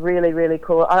 It was really, really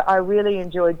cool. I really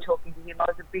enjoyed talking to him. I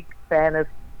was a big fan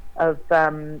of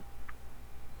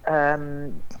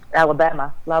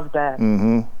Alabama. Loved that.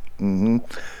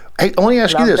 Hey, let me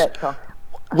ask you this.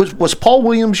 Was Paul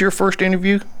Williams your first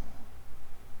interview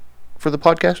for the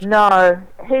podcast? No,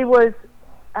 he was...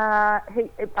 I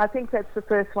think that's the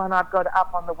first one I've got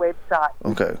up on the website.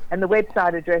 Okay. And the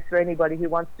website address for anybody who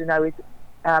wants to know is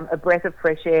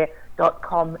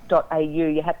abreathoffreshair.com.au.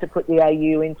 You have to put the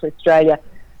AU into Australia.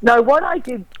 No, what I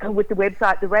did with the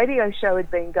website, the radio show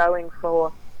had been going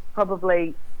for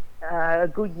probably a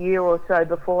good year or so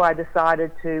before I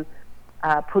decided to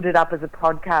put it up as a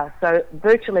podcast. So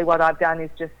virtually what I've done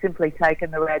is just simply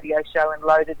taken the radio show and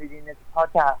loaded it in as a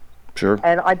podcast. Sure.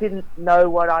 And I didn't know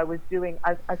what I was doing.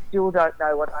 I still don't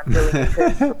know what I'm doing in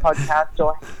terms of a podcast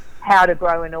or how to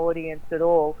grow an audience at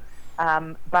all.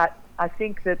 But I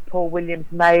think that Paul Williams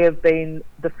may have been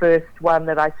the first one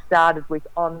that I started with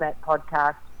on that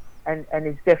podcast, and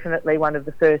is definitely one of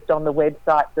the first on the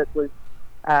website that was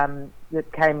that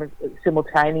came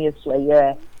simultaneously.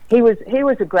 Yeah, he was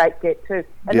a great get too,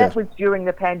 and that was during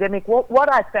the pandemic. What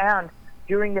I found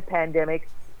during the pandemic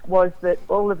was that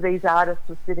all of these artists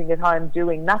were sitting at home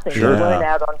doing nothing. Sure. They weren't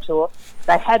out on tour.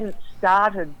 They hadn't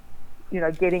started,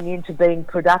 getting into being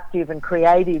productive and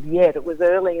creative yet. It was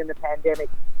early in the pandemic.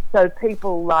 So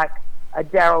people like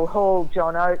Daryl Hall,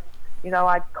 John Oates,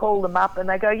 I call them up and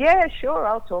they go, yeah, sure,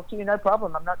 I'll talk to you, no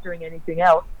problem. I'm not doing anything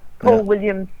else. Paul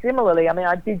Williams, similarly. I mean,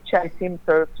 I did chase him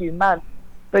for a few months,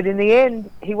 but in the end,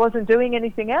 he wasn't doing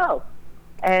anything else.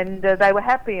 And they were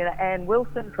happy. And Ann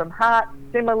Wilson from Heart,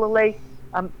 similarly.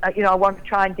 I want to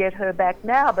try and get her back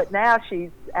now, but now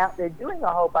she's out there doing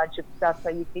a whole bunch of stuff, so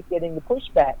you keep getting the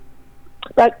pushback.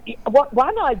 But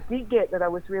one I did get that I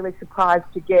was really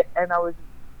surprised to get, and I was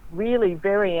really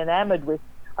very enamoured with,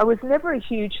 I was never a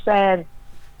huge fan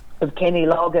of Kenny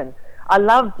Loggins. I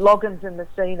loved Loggins and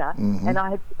Messina, and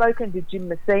I had spoken to Jim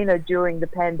Messina during the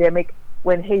pandemic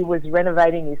when he was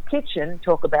renovating his kitchen,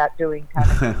 talk about doing kind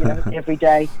of,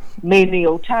 everyday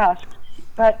menial tasks.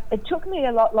 But it took me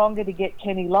a lot longer to get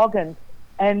Kenny Loggins,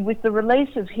 and with the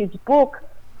release of his book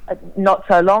not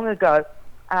so long ago,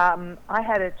 I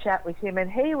had a chat with him, and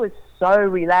he was so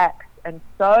relaxed and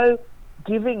so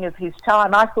giving of his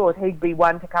time. I thought he'd be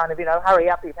one to kind of, hurry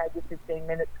up, you've had your 15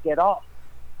 minutes, get off.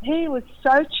 He was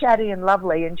so chatty and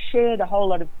lovely and shared a whole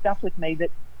lot of stuff with me that,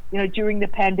 during the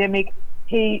pandemic,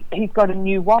 he's got a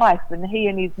new wife, and he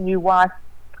and his new wife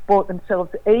bought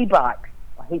themselves e-bikes.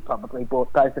 Well, he probably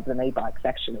bought both of them e-bikes,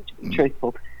 actually, to be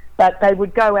truthful. But they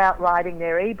would go out riding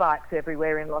their e-bikes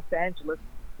everywhere in Los Angeles,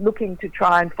 looking to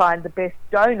try and find the best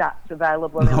donuts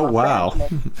available in Los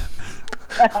Angeles.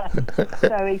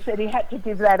 So he said he had to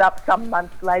give that up some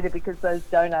months later because those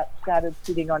donuts started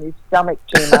sitting on his stomach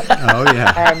too much. Oh,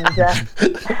 yeah. And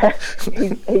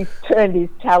he's turned his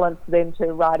talents then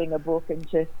to writing a book and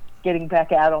to getting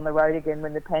back out on the road again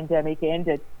when the pandemic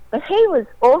ended. But he was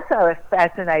also a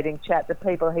fascinating chap, the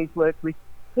people he's worked with.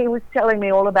 He was telling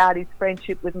me all about his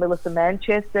friendship with Melissa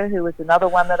Manchester, who was another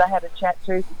one that I had a chat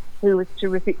to, who was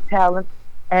terrific talent.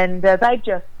 And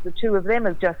the two of them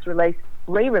have just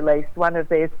re-released one of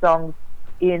their songs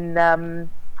in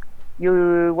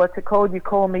what's it called? You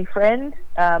Call Me Friend.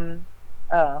 I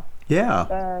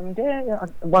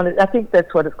think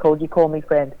that's what it's called. You Call Me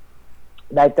Friend.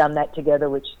 They've done that together,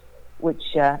 which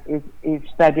is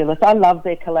fabulous. I love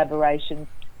their collaborations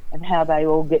and how they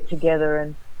all get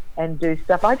together and do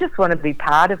stuff. I just want to be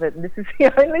part of it, and this is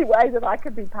the only way that I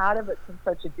could be part of it from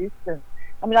such a distance.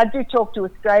 I mean, I do talk to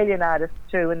Australian artists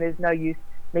too, and there's no use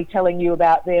me telling you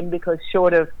about them because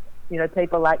short of,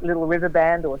 people like Little River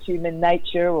Band or Human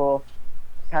Nature, or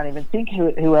I can't even think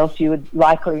who else you would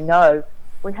likely know,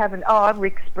 we haven't,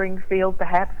 Rick Springfield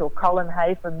perhaps, or Colin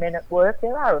Hay from Men at Work.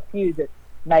 There are a few that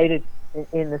made it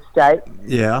in the States.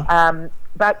 Yeah.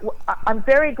 But I'm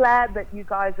very glad that you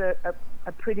guys are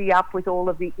pretty up with all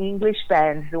of the English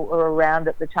bands that were around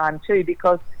at the time too,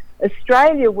 because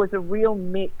Australia was a real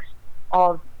mix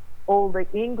of all the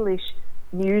English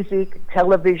music,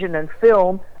 television and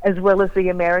film, as well as the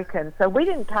American. So we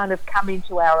didn't kind of come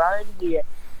into our own here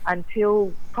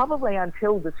until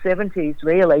the 70s,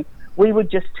 really. We would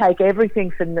just take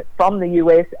everything from the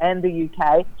US and the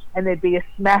UK, and there'd be a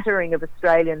smattering of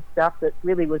Australian stuff that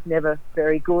really was never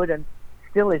very good and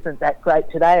still isn't that great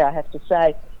today, I have to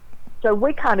say. So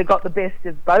we kind of got the best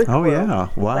of both worlds. Yeah,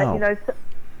 wow.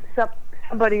 But,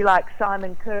 somebody like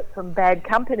Simon Kirke from Bad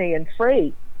Company and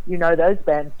Free, you know those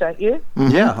bands, don't you?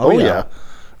 Mm-hmm. Yeah. Oh yeah.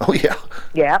 Oh yeah.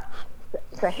 Yeah.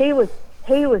 So he was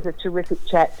a terrific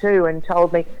chap too, and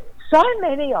told me so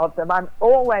many of them. I'm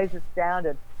always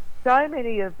astounded. So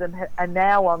many of them are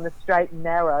now on the straight and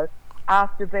narrow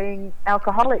after being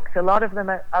alcoholics. A lot of them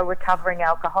are recovering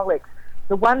alcoholics.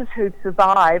 The ones who've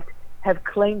survived have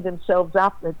cleaned themselves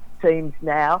up, it seems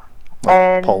now.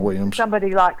 And Paul Williams.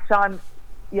 Someone like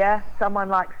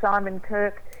Simon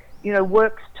Kirke,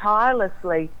 works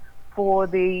tirelessly for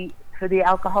the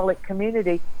alcoholic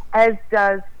community, as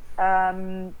does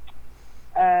now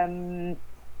I've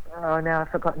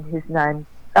forgotten his name.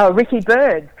 Ricky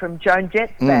Bird from Joan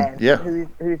Jett's band,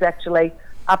 who's actually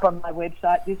up on my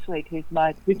website this week. Who's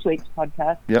this week's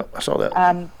podcast? Yeah, I saw that.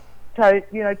 So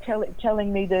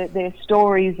telling me their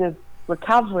stories of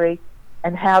recovery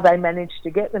and how they managed to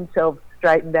get themselves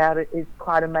straightened out is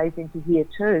quite amazing to hear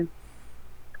too.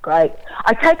 Great.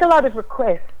 I take a lot of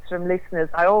requests from listeners.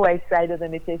 I always say to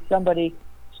them, if there's somebody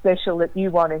special that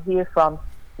you want to hear from,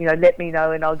 let me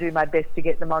know and I'll do my best to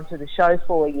get them onto the show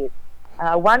for you.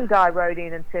 One guy wrote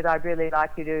in and said, I'd really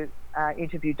like you to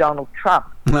interview Donald Trump.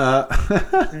 I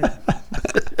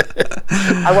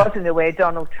wasn't aware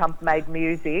Donald Trump made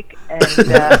music, and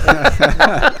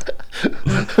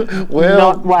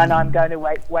not one I'm going to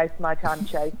waste my time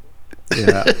chasing.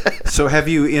 Yeah. So have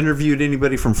you interviewed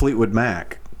anybody from Fleetwood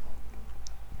Mac?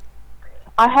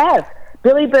 I have.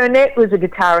 Billy Burnett was a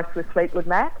guitarist with Fleetwood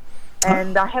Mac,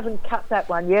 and I haven't cut that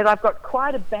one yet. I've got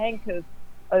quite a bank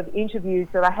of interviews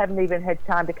that I haven't even had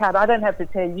time to cut. I don't have to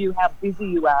tell you how busy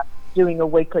you are doing a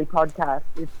weekly podcast.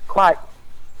 It's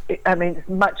it's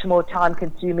much more time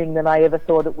consuming than I ever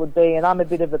thought it would be. And I'm a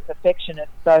bit of a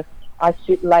perfectionist, so I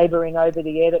sit labouring over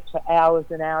the edit for hours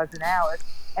and hours and hours.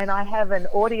 And I have an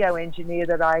audio engineer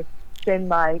that I send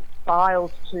my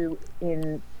files to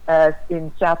in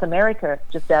South America,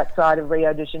 just outside of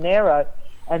Rio de Janeiro.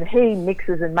 And he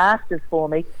mixes and masters for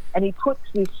me. And he puts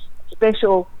this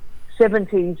special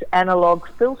 70s analog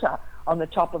filter on the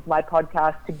top of my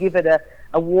podcast to give it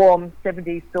a warm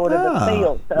 70s sort of a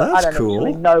feel. So I don't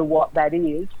actually know what that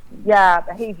is. Yeah,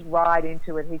 but he's right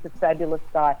into it. He's a fabulous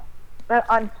guy. But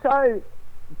I'm so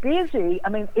busy. I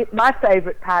mean, my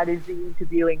favourite part is the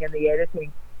interviewing and the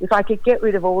editing. If I could get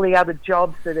rid of all the other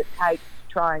jobs that it takes to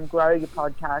try and grow your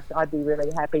podcast, I'd be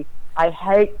really happy. I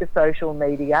hate the social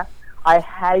media. I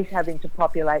hate having to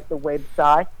populate the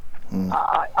website.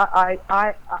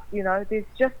 There's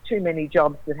just too many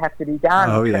jobs that have to be done.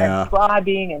 Oh, yeah.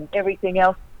 Transcribing and everything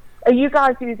else. Are you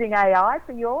guys using AI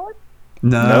for yours?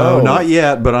 No, not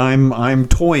yet, but I'm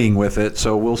toying with it,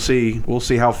 so we'll see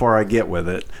how far I get with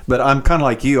it. But I'm kind of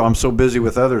like you. I'm so busy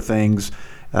with other things,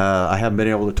 I haven't been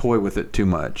able to toy with it too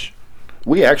much.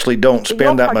 We actually don't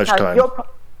spend that much time.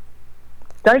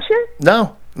 Don't you?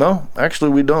 No,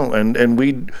 actually we don't, and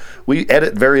we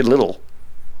edit very little.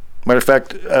 Matter of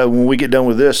fact, when we get done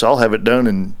with this, I'll have it done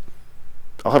and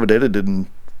I'll have it edited in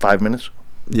 5 minutes.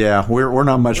 Yeah, we're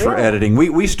not much for editing.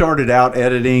 We started out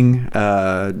editing,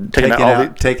 taking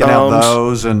out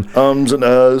those and ums and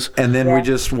uhs, and then we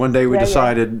just one day we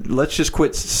decided let's just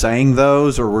quit saying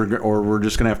those, or we're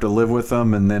just gonna have to live with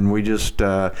them, and then we just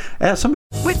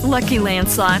With Lucky Land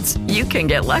Slots, you can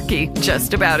get lucky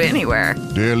just about anywhere.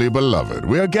 Dearly beloved,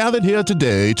 we are gathered here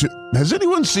today to. Has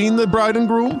anyone seen the bride and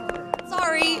groom?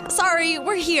 Sorry,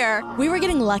 we're here. We were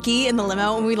getting lucky in the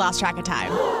limo and we lost track of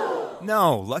time.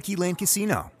 No, Lucky Land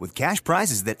Casino, with cash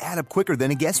prizes that add up quicker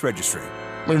than a guest registry.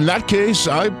 In that case,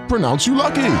 I pronounce you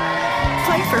lucky.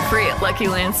 Play for free at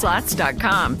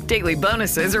LuckyLandSlots.com. Daily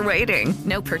bonuses are waiting.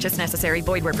 No purchase necessary.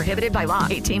 Void where prohibited by law.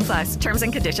 18+. Terms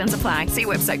and conditions apply. See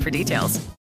website for details.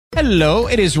 Hello,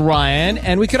 it is Ryan,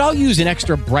 and we could all use an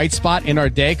extra bright spot in our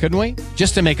day, couldn't we?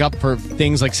 Just to make up for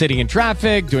things like sitting in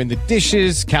traffic, doing the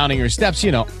dishes, counting your steps,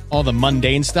 all the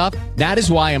mundane stuff. That is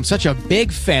why I'm such a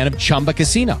big fan of Chumba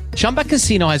Casino. Chumba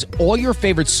Casino has all your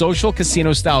favorite social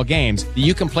casino-style games that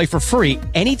you can play for free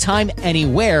anytime,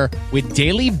 anywhere with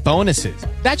daily bonuses.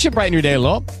 That should brighten your day a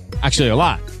little. Actually, a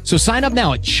lot. So sign up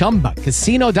now at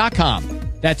ChumbaCasino.com.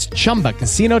 That's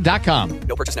ChumbaCasino.com.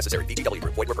 No purchase necessary. VGW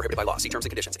Group. Void where prohibited by law. See terms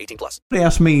and conditions. 18+. They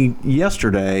asked me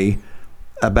yesterday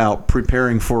about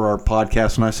preparing for our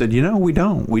podcast, and I said, we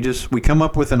don't. We come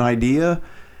up with an idea,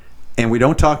 and we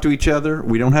don't talk to each other.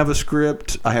 We don't have a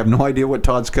script. I have no idea what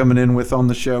Todd's coming in with on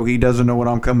the show. He doesn't know what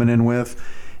I'm coming in with,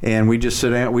 and we just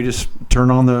sit down. We just turn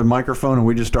on the microphone and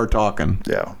we just start talking.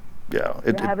 Yeah.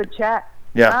 Have a chat.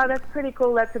 Yeah. Oh, that's pretty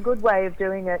cool. That's a good way of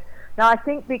doing it. Now, I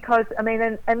think because, and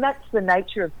that's the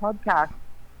nature of podcasts,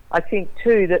 I think,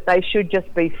 too, that they should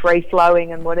just be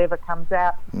free-flowing and whatever comes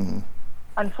out. Mm-hmm.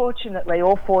 Unfortunately,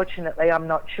 or fortunately, I'm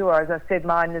not sure. As I said,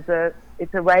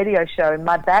 it's a radio show, and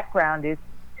my background is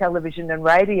television and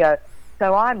radio.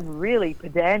 So I'm really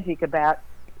pedantic about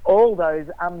all those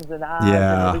ums and ahs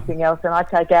and everything else, and I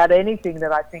take out anything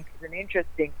that I think isn't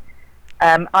interesting.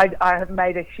 I have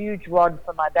made a huge rod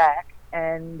for my back,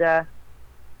 and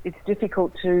it's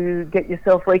difficult to get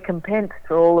yourself recompensed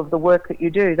for all of the work that you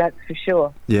do, that's for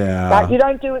sure. Yeah. But you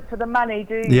don't do it for the money,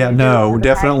 do you? Yeah, no,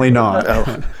 definitely not.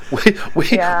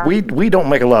 We don't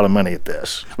make a lot of money at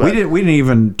this. We didn't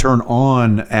even turn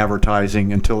on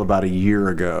advertising until about a year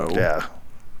ago. Yeah.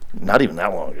 Not even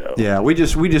that long ago. Yeah, we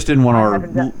just didn't want our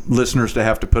listeners to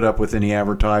have to put up with any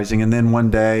advertising, and then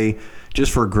one day,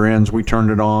 just for grins, we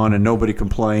turned it on and nobody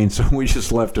complained, so we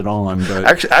just left it on.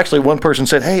 But actually, one person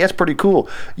said, "Hey, that's pretty cool."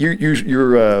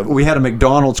 You're We had a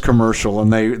McDonald's commercial,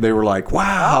 and they were like,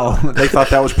 "Wow!" They thought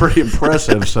that was pretty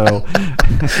impressive. So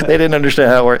they didn't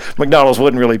understand how it worked. McDonald's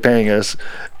wasn't really paying us;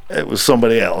 it was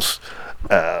somebody else.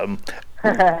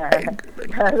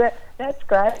 That's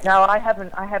great. No, I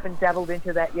haven't dabbled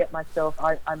into that yet myself.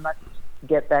 I must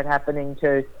get that happening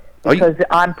too, because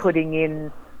I'm putting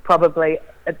in probably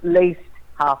at least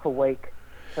half a week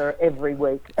for every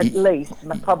week. At least,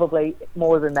 probably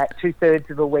more than that.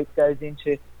 2/3 of a week goes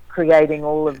into creating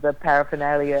all of the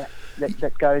paraphernalia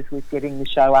that goes with getting the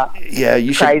show up. Yeah,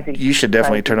 you should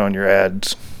definitely turn on your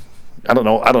ads. I don't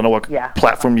know what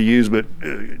platform you use, but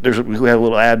we have a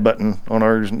little ad button on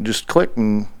ours, and just click,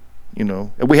 and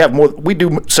we have more. We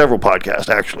do several podcasts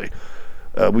actually.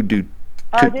 We do.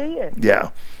 Oh, do you?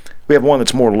 Yeah, we have one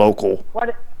that's more local.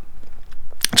 What?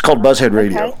 It's called Buzzhead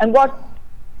Radio. Okay. And what?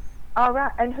 Oh,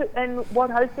 right. And what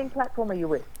hosting platform are you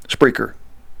with? Spreaker.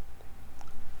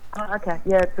 Oh, okay.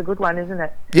 Yeah, it's a good one, isn't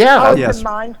it? Yeah. Oh, it's Yes. a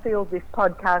minefield, this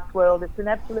podcast world. It's an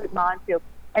absolute minefield.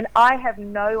 And I have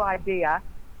no idea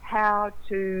how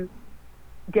to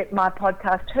get my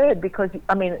podcast heard because,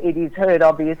 I mean, it is heard,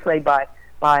 obviously, by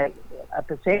a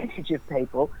percentage of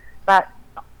people, but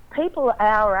people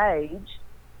our age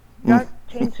don't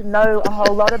tend to know a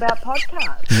whole lot about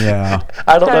podcasts. Yeah.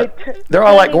 I don't know. They're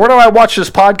all like, where do I watch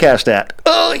this podcast at?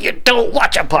 Oh, you don't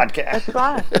watch a podcast. That's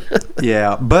right.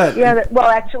 Yeah, but Yeah, well,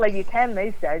 actually, you can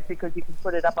these days because you can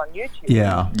put it up on YouTube.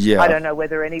 yeah. Yeah. I don't know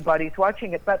whether anybody's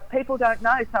watching it, but people don't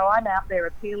know, so I'm out there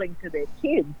appealing to their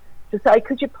kids to say,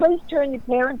 could you please turn your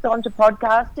parents on to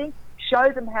podcasting?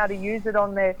 Show them how to use it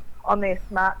on their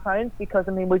smartphones because,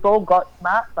 I mean, we've all got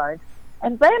smartphones.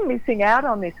 And they're missing out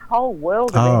on this whole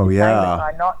world of entertainment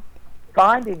by not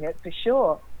finding it, for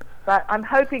sure. But I'm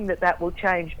hoping that will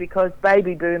change because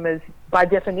baby boomers, by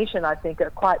definition, I think, are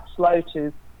quite slow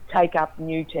to take up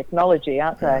new technology,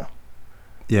 aren't they?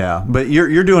 Yeah, but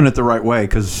you're doing it the right way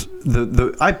because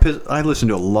I listen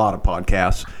to a lot of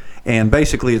podcasts, and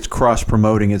basically it's cross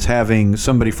promoting. It's having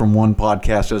somebody from one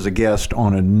podcast as a guest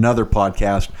on another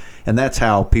podcast, and that's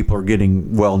how people are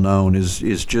getting well known.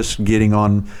 Is just being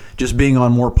on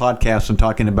more podcasts and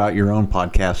talking about your own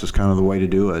podcast is kind of the way to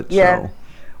do it. Yeah,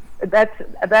 So.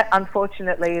 that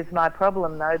unfortunately is my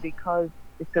problem though because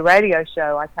it's a radio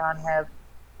show. I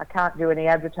can't do any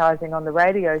advertising on the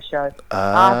radio show.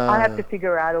 I have to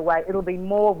figure out a way. It'll be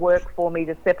more work for me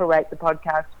to separate the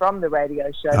podcast from the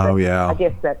radio show. Oh, but yeah. I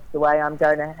guess that's the way I'm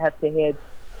going to have to head.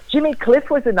 Jimmy Cliff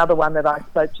was another one that I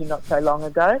spoke to not so long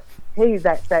ago. He's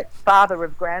that father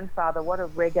of grandfather. What a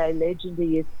reggae legend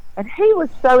he is. And he was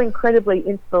so incredibly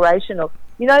inspirational.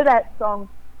 You know that song,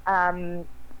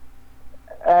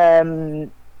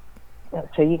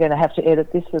 so you're going to have to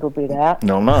edit this little bit out.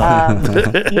 No, no.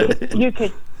 You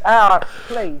could,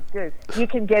 please do. You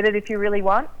can get it if you really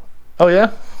want. Oh,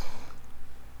 yeah?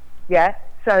 Yeah.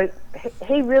 So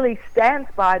he really stands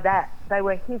by that. They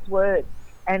were his words,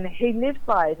 and he lived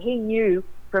by it. He knew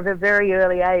from a very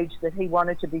early age that he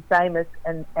wanted to be famous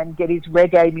and get his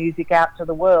reggae music out to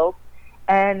the world.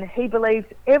 And he believes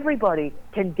everybody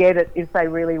can get it if they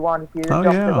really want, if you adopt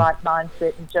the right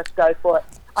mindset and just go for it.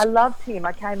 I loved him.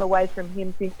 I came away from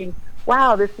him thinking,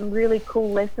 wow, there's some really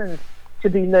cool lessons to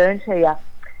be learned here.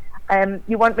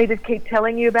 You want me to keep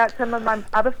telling you about some of my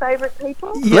other favourite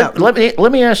people? Yeah.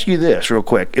 Let me ask you this real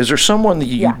quick. Is there someone that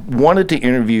you wanted to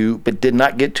interview but did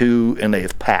not get to and they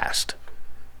have passed?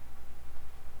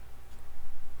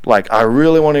 Like, I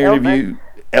really want to interview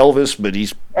Elvis, but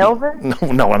he's... Elvis?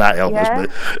 No, not Elvis,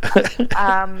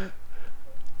 but...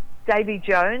 Davy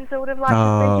Jones, I would have liked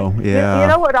to speak to. Yeah. You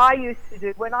know what I used to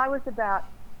do? When I was about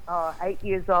 8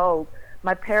 years old,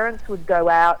 my parents would go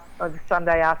out on a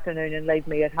Sunday afternoon and leave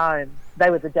me at home. They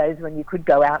were the days when you could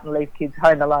go out and leave kids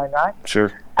home alone, right?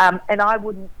 Sure. And I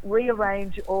would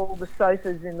rearrange all the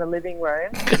sofas in the living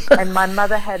room, and my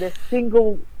mother had a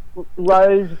single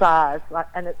rose vase,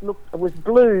 and it was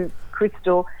blue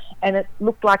crystal, and it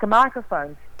looked like a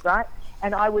microphone, right?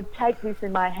 And I would take this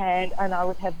in my hand, and I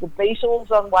would have the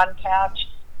Beatles on one couch,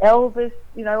 Elvis,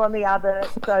 on the other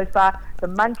sofa, the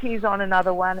Monkees on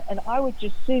another one, and I would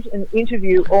just sit and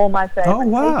interview all my favourite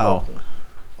people.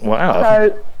 Wow.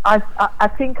 So I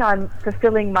think I'm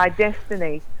fulfilling my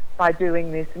destiny by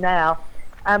doing this now.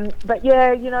 But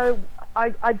yeah,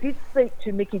 I did speak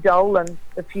to Mickey Dolan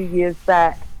a few years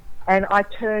back, and I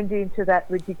turned into that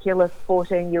ridiculous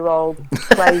 14-year-old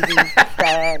crazy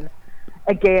fan.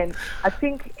 Again, I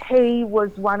think he was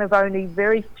one of only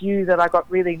very few that I got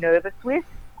really nervous with,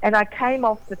 and I came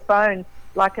off the phone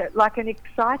like an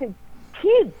excited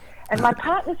kid. And my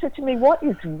partner said to me, "What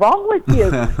is wrong with you?"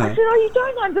 I said, "Oh, you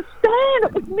don't understand.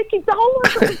 It was Mickey Dolan.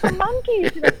 It was the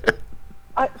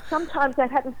Monkees." Sometimes that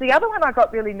happens. The other one I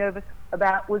got really nervous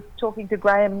about was talking to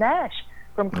Graham Nash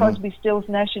from Crosby, Stills,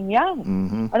 Nash and Young.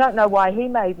 Mm-hmm. I don't know why he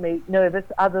made me nervous,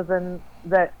 other than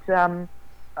that.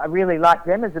 I really like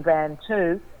them as a band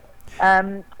too.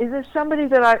 Is there somebody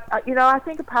that I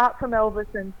think apart from Elvis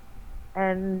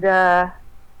and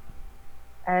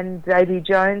Davy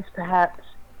Jones, perhaps,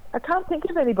 I can't think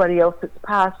of anybody else that's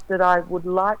passed that I would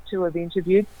like to have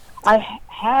interviewed. I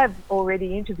have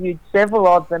already interviewed several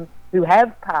of them who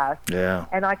have passed,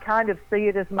 and I kind of see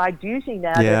it as my duty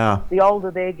now. That the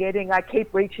older they're getting, I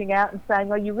keep reaching out and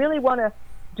saying, "Oh, you really want to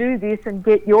do this and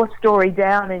get your story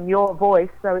down in your voice,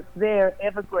 so it's there,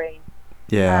 evergreen."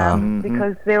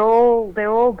 Because they're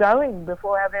all going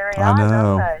before our very eyes,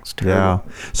 aren't they? Yeah.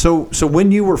 So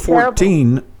when you were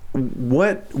 14,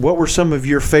 what were some of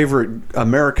your favorite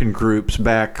American groups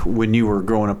back when you were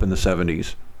growing up in the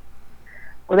 70s?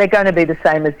 Well, they're going to be the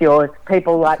same as yours.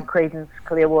 People like Creedence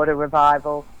Clearwater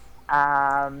Revival.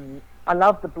 I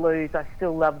love the blues. I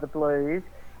still love the blues.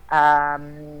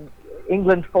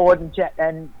 England Ford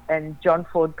and John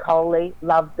Ford Coley,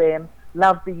 love them.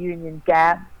 Love the Union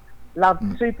Gap. Love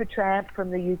Supertramp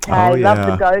from the UK. Oh, yeah. Love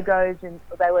the Go-Go's, and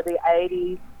they were the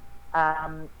 80s.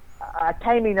 I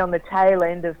came in on the tail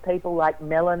end of people like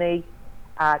Melanie,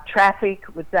 Traffic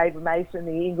with David Mason,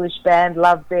 the English band.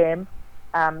 Loved them.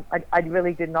 I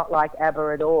really did not like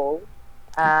ABBA at all.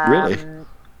 Really?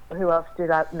 Who else did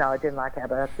I? No, I didn't like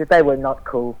ABBA. They were not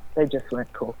cool. They just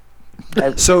weren't cool.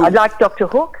 So I like Dr.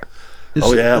 Hook.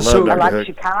 Oh yeah, I love Dr. I like Hook.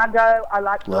 Chicago. I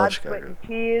like Love Blood, Chicago. Sweat and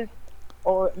Tears.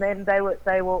 Or then they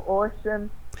were awesome.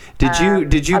 Did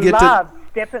you I get love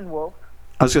Steppenwolf.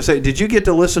 I was going to say, did you get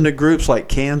to listen to groups like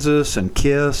Kansas and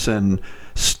Kiss and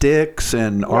Styx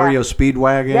and REO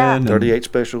Speedwagon? Yeah. And 38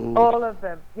 Special. All of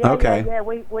them. Yeah, Okay. Yeah.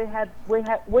 We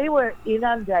were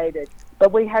inundated,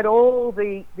 but we had all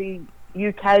the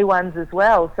UK ones as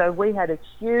well. So we had a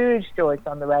huge choice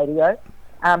on the radio.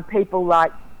 People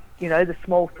like, the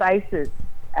Small Faces.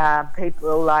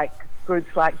 People like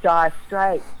groups like Dire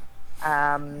Straits,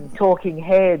 Talking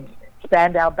Heads,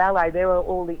 Spandau Ballet. There were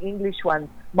all the English ones.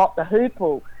 Mott the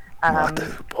Hoople.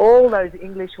 All those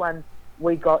English ones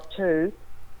we got too.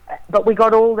 But we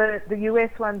got all the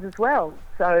US ones as well.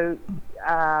 So,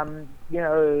 the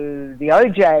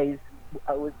OJs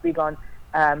was big on,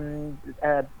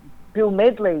 Bill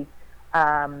Medley,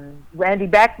 Randy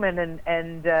Bachman,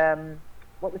 and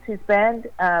what was his band?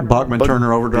 Bachman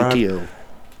Turner Overdrive. BTO.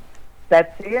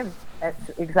 That's him. That's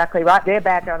exactly right. They're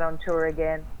back on tour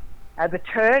again. The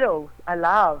Turtles, I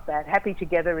love that. Happy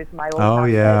Together is my all-time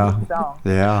favorite song.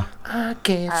 Yeah. I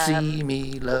can't see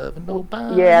me loving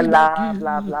nobody. Yeah, like you.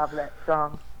 love that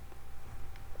song.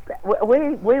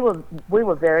 We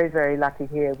were very, very lucky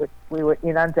here. We were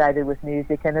inundated with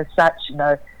music, and as such,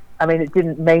 it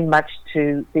didn't mean much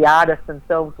to the artists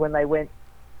themselves when they went,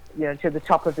 to the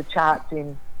top of the charts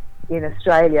in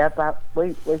Australia, but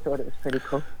we thought it was pretty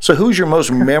cool. So who's your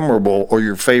most memorable or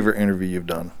your favorite interview you've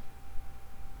done?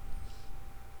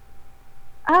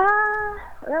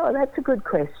 Well, that's a good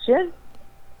question.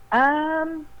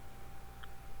 I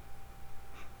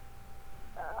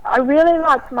really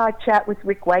liked my chat with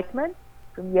Rick Wakeman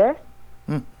from Yes.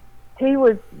 He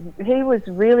was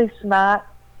really smart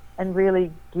and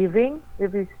really giving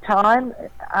of his time.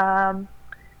 Ian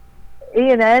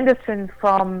Anderson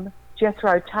from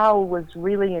Jethro Tull was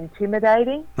really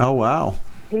intimidating. Oh, wow.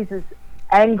 He's as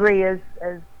angry as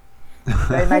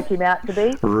they make him out to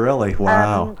be. Really?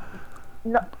 Wow.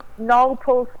 Noel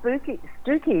Paul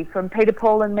Stookie from Peter,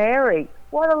 Paul and Mary.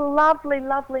 What a lovely,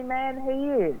 lovely man he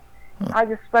is. I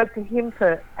just spoke to him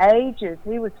for ages.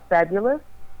 He was fabulous.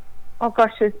 Oh,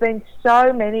 gosh, there's been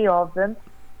so many of them.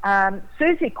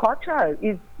 Susie Quattro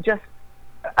is just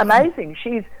amazing.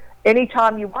 She's,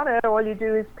 anytime you want her, all you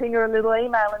do is ping her a little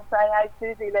email and say, hey,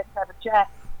 Susie, let's have a chat.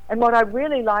 And what I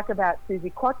really like about Susie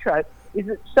Quattro is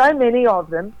that so many of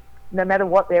them, no matter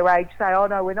what their age, say, oh,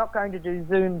 no, we're not going to do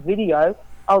Zoom video.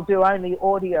 I'll do only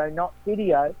audio, not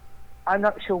video. I'm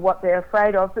not sure what they're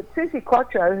afraid of. But Susie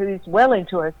Quattro, who's well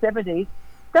into her 70s,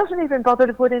 doesn't even bother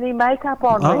to put any makeup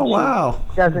on when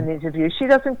she does an interview. She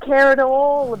doesn't care at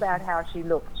all about how she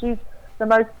looks. She's the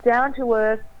most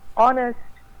down-to-earth, honest,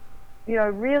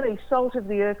 really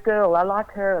salt-of-the-earth girl. I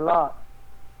like her a lot.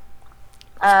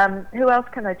 Who else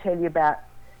can I tell you about?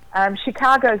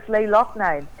 Chicago's Lee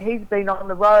Loughnane. He's been on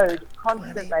the road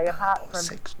constantly, apart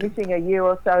from missing a year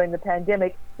or so in the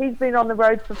pandemic. He's been on the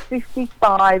road for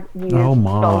 55 years. Oh,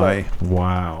 my. solid.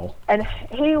 Wow. And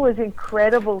he was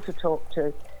incredible to talk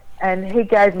to. And he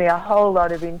gave me a whole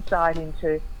lot of insight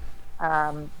into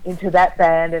that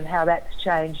band and how that's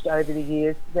changed over the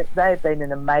years. They've been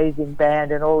an amazing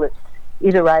band in all its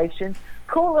iterations.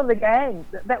 Cool in the Gang,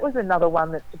 that was another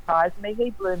one that surprised me.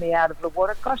 He blew me out of the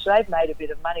water. Gosh, they've made a bit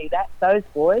of money, those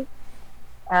boys.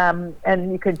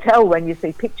 And you can tell when you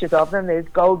see pictures of them, there's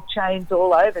gold chains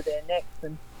all over their necks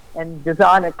and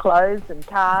designer clothes and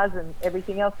cars and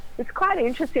everything else. It's quite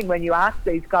interesting when you ask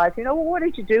these guys, well, what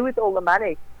did you do with all the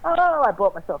money? Oh, I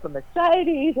bought myself a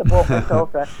Mercedes, I bought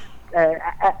myself a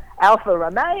Alfa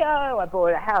Romeo, I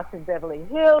bought a house in Beverly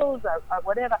Hills,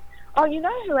 whatever. Oh, you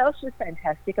know who else was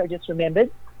fantastic? I just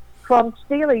remembered. From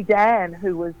Steely Dan,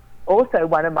 who was also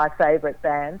one of my favourite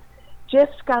bands, Jeff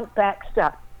Skunk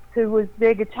Baxter, who was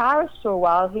their guitarist for a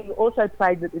while. He also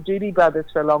played with the Doobie Brothers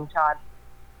for a long time.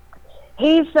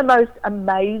 He's the most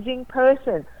amazing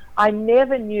person. I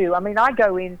never knew. I mean, I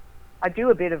go in, I do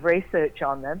a bit of research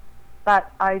on them, but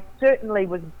I certainly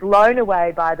was blown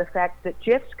away by the fact that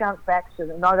Jeff Skunk Baxter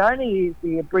not only is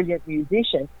he a brilliant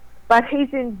musician, but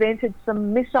he's invented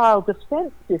some missile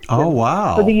defense systems Oh,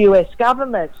 wow. for the U.S.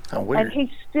 government. How weird. And he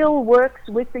still works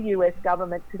with the U.S.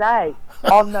 government today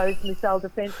on those missile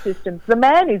defense systems. The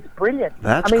man is brilliant.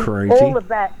 That's I mean, crazy. all of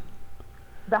that,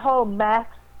 the whole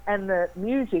maths and the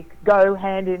music go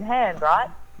hand in hand, right?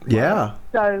 Yeah.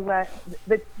 So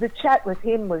the chat with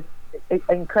him was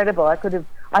incredible. I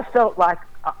felt like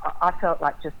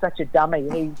just such a dummy.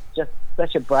 He's just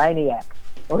such a brainiac.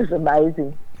 It was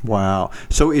amazing. Wow.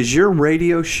 So is your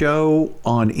radio show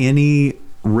on any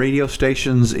radio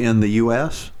stations in the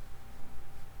U.S.?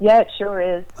 Yeah, it sure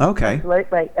is. Okay.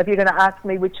 Absolutely. If you're going to ask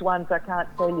me which ones, I can't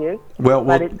tell you.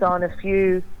 But it's on a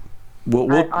few. Well,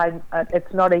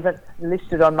 it's not even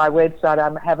listed on my website.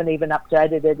 I haven't even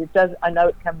updated it. It does. I know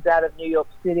it comes out of New York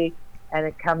City, and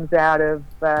it comes out of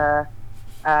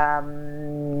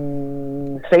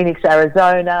Phoenix,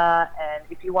 Arizona. And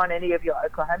if you want any of your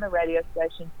Oklahoma radio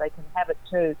stations, they can have it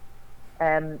too.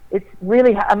 It's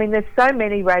really. I mean, there's so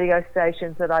many radio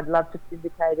stations that I'd love to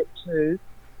syndicate it to.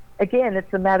 Again,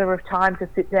 it's a matter of time to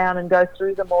sit down and go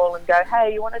through them all and go,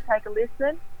 hey, you want to take a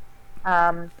listen?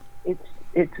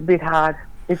 It's a bit hard.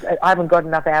 I haven't got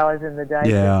enough hours in the day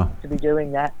to be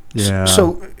doing that. Yeah.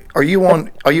 So, are you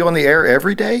on the air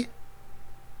every day?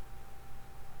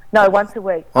 No, once a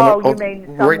week. You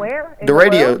mean somewhere? The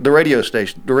radio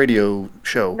station, the radio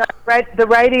show. No, the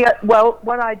radio. Well,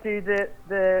 when I do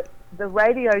the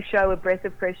radio show, A Breath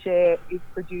of Fresh Air, is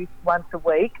produced once a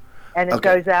week, and it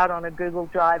goes out on a Google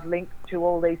Drive link to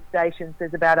all these stations.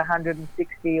 There's about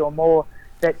 160 or more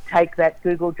that take that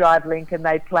Google Drive link and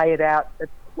they play it out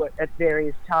at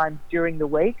various times during the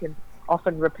week and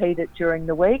often repeat it during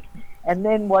the week. And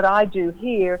then what I do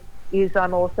here is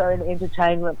I'm also an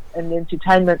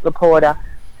entertainment reporter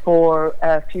for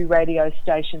a few radio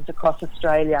stations across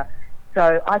Australia.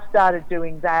 So I started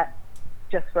doing that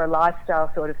just for a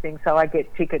lifestyle sort of thing. So I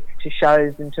get tickets to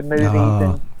shows and to movies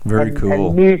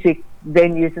and music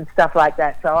venues and stuff like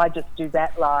that. So I just do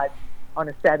that live on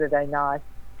a Saturday night.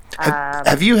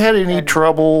 Have you had any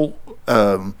trouble?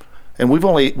 And we've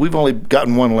only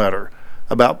gotten one letter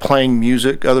about playing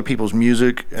music, other people's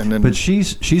music, and then. But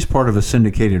she's part of a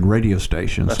syndicated radio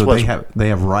station, so they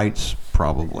have rights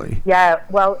probably. Yeah,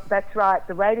 well, that's right.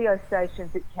 The radio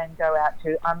stations it can go out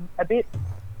to. I'm a bit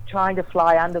trying to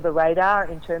fly under the radar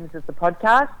in terms of the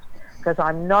podcast because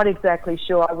I'm not exactly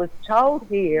sure. I was told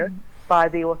here by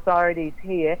the authorities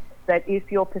here that if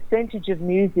your percentage of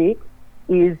music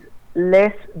is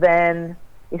less than,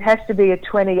 it has to be a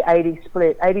 20-80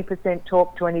 split, 80%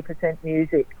 talk, 20%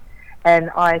 music.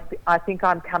 And I think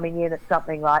I'm coming in at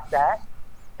something like that.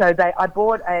 So I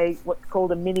bought what's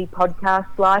called a mini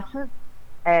podcast license,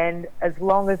 and as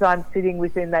long as I'm sitting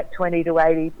within that 20 to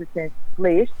 80%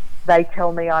 split, they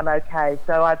tell me I'm okay.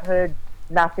 So I've heard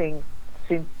nothing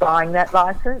since buying that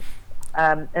license.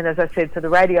 And as I said, for the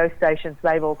radio stations,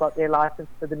 they've all got their license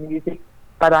for the music,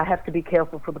 but I have to be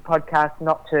careful for the podcast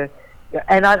not to.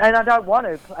 And I don't want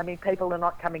to. I mean, people are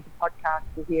not coming to podcasts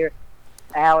to hear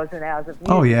hours and hours of music.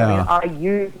 Oh yeah. I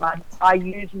mean, I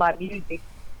use my music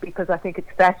because I think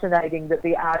it's fascinating that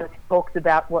the artist talks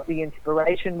about what the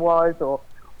inspiration was, or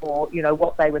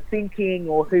what they were thinking,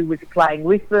 or who was playing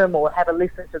with them, or have a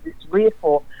listen to this riff,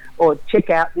 or check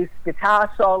out this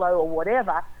guitar solo, or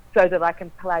whatever, so that I can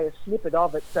play a snippet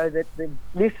of it, so that the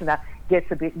listener gets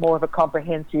a bit more of a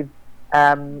comprehensive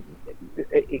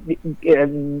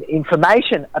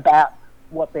information about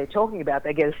what they're talking about.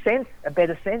 They get a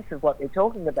better sense of what they're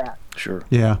talking about. Sure.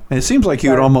 Yeah, and it seems like you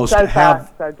would almost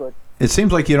have. So good. It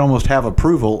seems like you'd almost have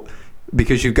approval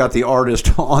because you've got the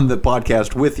artist on the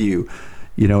podcast with you.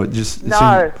 You know, it just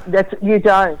you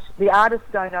don't. The artists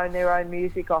don't own their own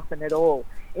music often at all.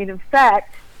 And in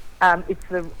fact, it's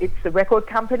the record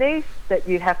companies that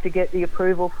you have to get the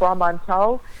approval from, I'm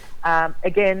told.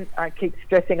 Again, I keep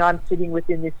stressing I'm sitting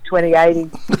within this 2080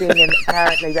 thing, and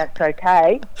apparently that's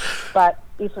okay. But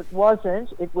if it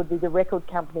wasn't, it would be the record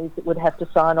companies that would have to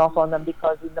sign off on them,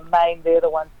 because in the main, they're the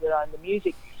ones that own the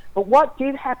music. But what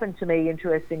did happen to me,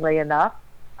 interestingly enough,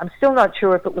 I'm still not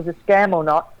sure if it was a scam or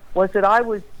not, was that I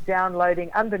was downloading,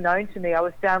 unbeknown to me, I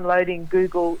was downloading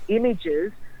Google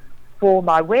images for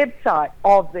my website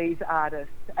of these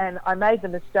artists. And I made the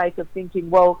mistake of thinking,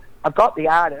 well, I've got the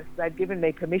artist, they've given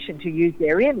me permission to use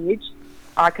their image,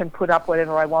 I can put up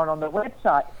whatever I want on the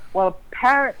website. Well,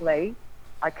 apparently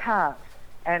I can't.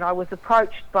 And I was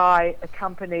approached by a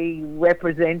company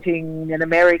representing an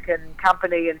American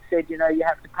company and said, you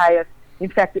have to pay us. In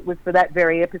fact, it was for that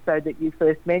very episode that you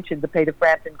first mentioned, the Peter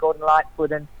Frampton, Gordon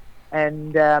Lightfoot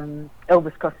and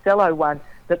Elvis Costello one,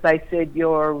 that they said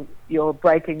you're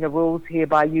breaking the rules here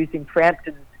by using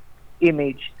Frampton's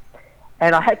image.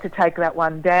 and I had to take that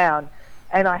one down,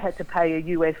 and I had to pay a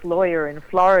US lawyer in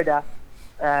Florida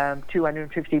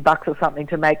 $250 or something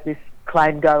to make this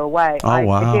claim go away. Oh,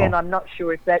 wow. Again, I'm not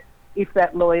sure if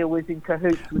that lawyer was in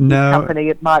cahoots with this company.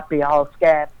 It might be a whole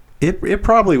scam. It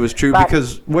probably was true,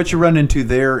 because what you run into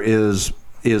there is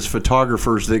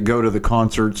photographers that go to the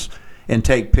concerts and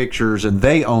take pictures, and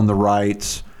they own the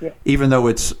rights. Yeah. Even though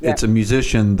it's a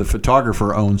musician, the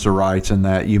photographer owns the rights, and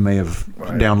that you may have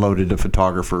downloaded a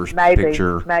photographer's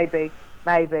picture. Maybe.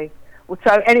 Well,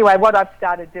 so anyway, what I've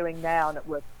started doing now, and it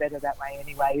works better that way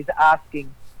anyway, is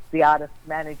asking the artist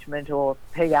management or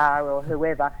PR or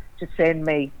whoever to send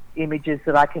me images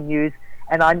that I can use.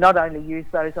 And I not only use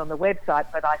those on the website,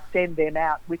 but I send them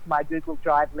out with my Google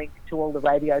Drive link to all the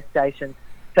radio stations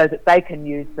so that they can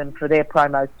use them for their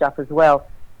promo stuff as well.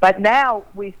 But now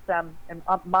with and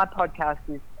my podcast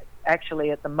is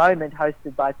actually at the moment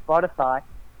hosted by Spotify,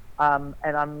 and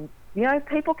I'm,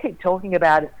 people keep talking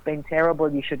about it's been terrible,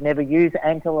 you should never use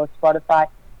Anchor or Spotify.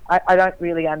 I don't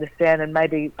really understand, and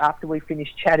maybe after we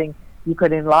finish chatting, you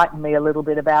could enlighten me a little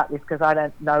bit about this, because I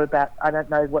don't know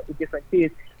what the difference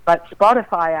is. But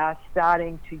Spotify are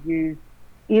starting to use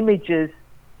images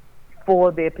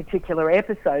for their particular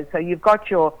episodes. So you've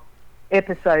got your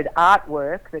episode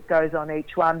artwork that goes on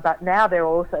each one, but now they're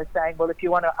also saying, well, if you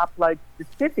want to upload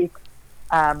specific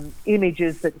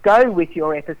images that go with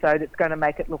your episode, it's going to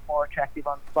make it look more attractive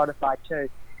on Spotify too.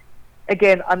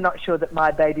 Again, I'm not sure that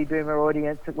my baby boomer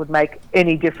audience it would make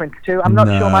any difference to. I'm not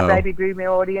sure my baby boomer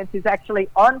audience is actually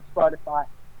on Spotify.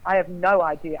 I have no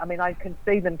idea. I mean, I can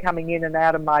see them coming in and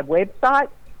out of my website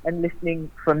and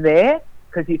listening from there,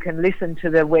 because you can listen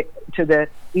to the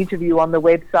interview on the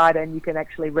website, and you can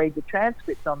actually read the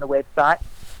transcripts on the website.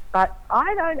 But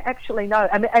I don't actually know.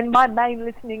 I mean, and my main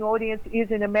listening audience is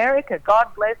in America.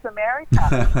 God bless America.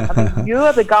 I mean,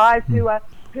 you're the guys who are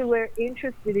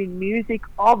interested in music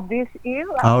of this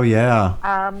era. Oh yeah.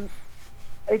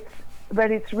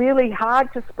 It's really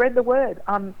hard to spread the word.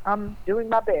 I'm doing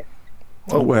my best.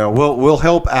 Oh, well, we'll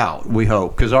help out, we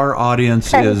hope, because our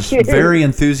audience is very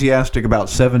enthusiastic about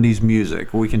 70s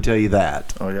music. We can tell you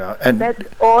that. Oh, yeah. And that's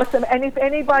awesome. And if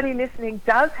anybody listening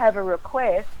does have a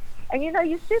request, and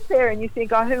you sit there and you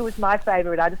think, oh, who was my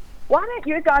favorite artist? Why don't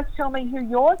you guys tell me who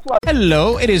yours was?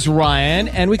 Hello, it is Ryan,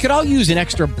 and we could all use an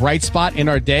extra bright spot in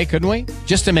our day, couldn't we?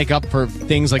 Just to make up for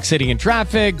things like sitting in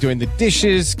traffic, doing the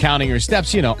dishes, counting your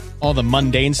steps, all the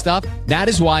mundane stuff. That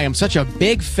is why I'm such a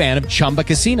big fan of Chumba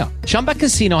Casino. Chumba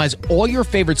Casino has all your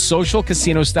favorite social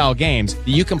casino-style games that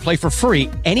you can play for free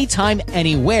anytime,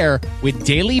 anywhere, with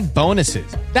daily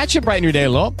bonuses. That should brighten your day a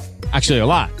little. Actually, a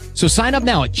lot. So sign up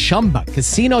now at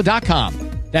ChumbaCasino.com.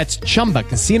 That's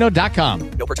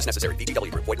ChumbaCasino.com. No purchase necessary.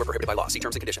 VGW Group. Void where prohibited by law. See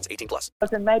terms and conditions. 18+.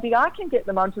 And maybe I can get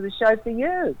them onto the show for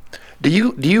you. Do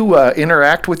you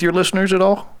interact with your listeners at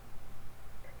all?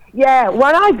 Yeah,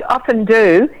 what I often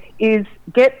do is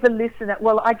get the listener.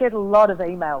 Well, I get a lot of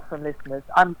email from listeners.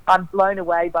 I'm blown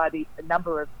away by the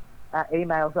number of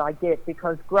emails I get,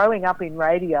 because growing up in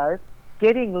radio,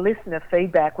 getting listener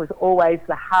feedback was always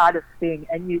the hardest thing,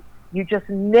 and you just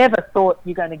never thought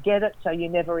you're going to get it, so you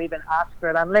never even ask for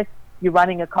it unless you're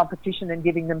running a competition and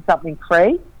giving them something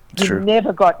free. You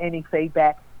never got any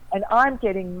feedback. And I'm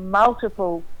getting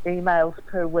multiple emails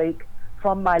per week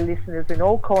from my listeners in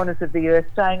all corners of the earth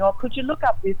saying, oh, could you look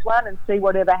up this one and see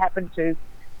whatever happened to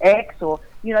X, or,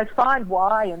 find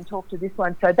Y and talk to this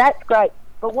one. So that's great.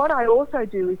 But what I also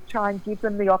do is try and give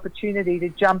them the opportunity to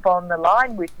jump on the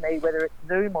line with me, whether it's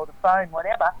Zoom or the phone,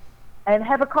 whatever, and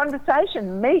have a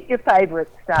conversation, meet your favourite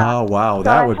star. Oh, wow,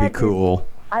 that would be cool.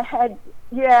 I had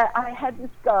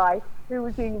this guy who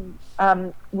was in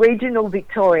regional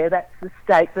Victoria, that's the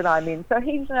state that I'm in. So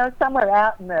he's somewhere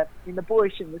out in the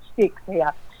bush, in the sticks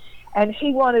here. And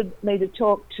he wanted me to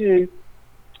talk to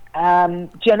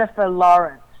Jennifer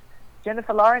Lawrence.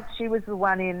 Jennifer Lawrence, she was the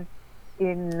one in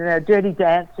Dirty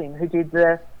Dancing who did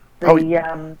the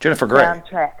Jennifer Grey.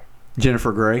 soundtrack.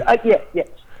 Jennifer Grey?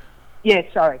 Yeah,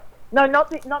 sorry. No, not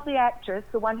the actress,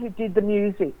 the one who did the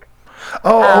music.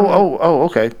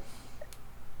 Okay.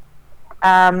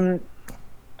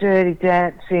 Dirty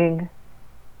Dancing,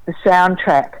 the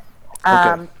soundtrack.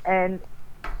 And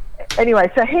anyway,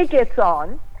 so he gets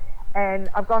on, and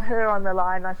I've got her on the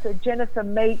line. I said, Jennifer,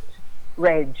 meet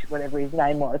Reg, whatever his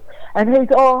name was. And he's,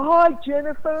 oh, hi,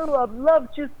 Jennifer. I've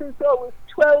loved you since I was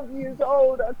 12 years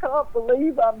old. I can't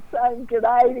believe I'm saying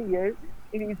g'day to you,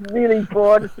 in his really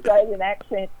broad Australian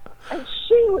accent. And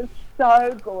she was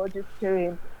so gorgeous to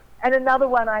him. And another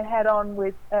one I had on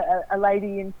with a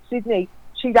lady in Sydney.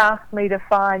 She'd asked me to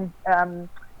find Dennis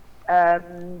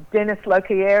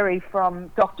Lochieri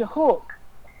from Dr. Hook.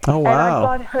 Oh, wow. And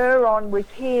I got her on with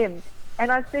him.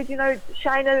 And I said,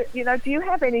 Shayna, do you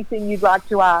have anything you'd like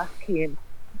to ask him?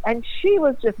 And she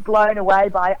was just blown away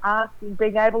by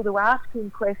being able to ask him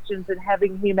questions and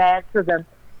having him answer them.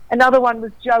 Another one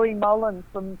was Joey Mullen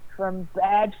from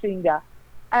Badfinger.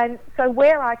 And so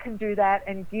where I can do that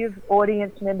and give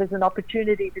audience members an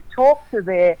opportunity to talk to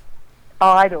their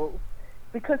idols,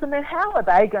 because, how are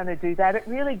they going to do that? It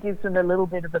really gives them a little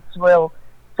bit of a thrill.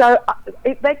 So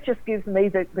that just gives me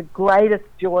the greatest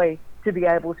joy to be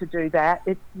able to do that.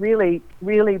 It's really,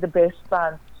 really the best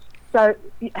fun. So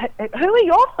who are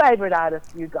your favourite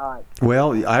artists, you guys?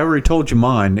 Well, I already told you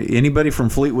mine. Anybody from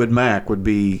Fleetwood Mac would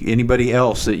be, anybody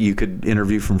else that you could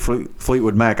interview from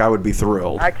Fleetwood Mac, I would be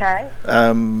thrilled. Okay.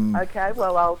 Okay,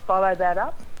 well, I'll follow that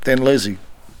up. Thin Lizzy.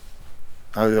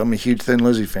 I'm a huge Thin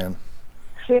Lizzy fan.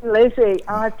 Thin Lizzy.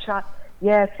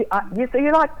 Yeah,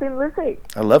 you like Thin Lizzy?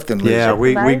 I love Thin Lizzy. Yeah,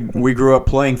 we grew up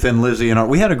playing Thin Lizzy, and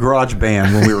we had a garage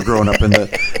band when we were growing up in the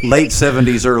late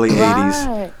 70s, early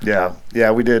 80s.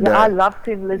 Yeah, we did. I love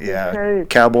Thin Lizzy too.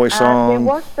 Cowboy Song.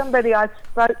 There was somebody I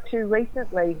spoke to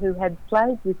recently who had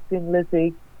played with Thin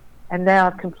Lizzy, and now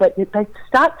they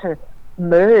start to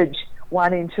merge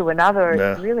one into another.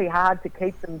 Yeah. It's really hard to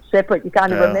keep them separate. You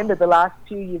kind of remember the last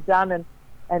few you've done,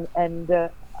 and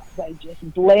they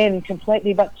just blend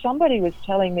completely. But somebody was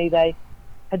telling me they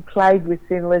had played with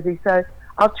Thin Lizzy, so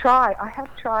I'll try. I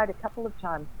have tried a couple of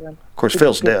times. Of course,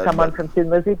 Phil's dead. Someone from Thin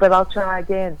Lizzy, but I'll try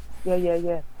again.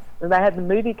 Yeah. And they had the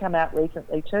movie come out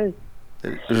recently too.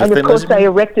 And of course, they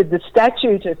erected the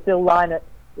statue to Phil Lynott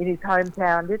in his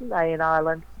hometown, didn't they, in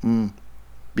Ireland?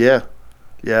 Yeah,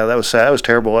 that was sad. That was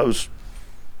terrible. It was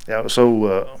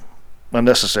so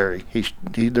unnecessary.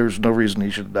 There was no reason he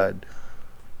should have died.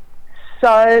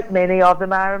 So many of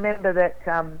them. I remember that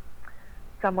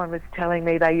someone was telling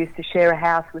me they used to share a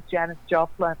house with Janis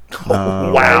Joplin.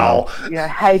 Wow.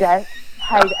 Hate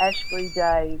Ashbury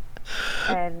days.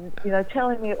 And,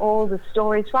 telling me all the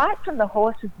stories right from the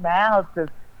horses' mouths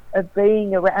of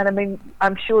being around.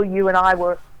 I'm sure you and I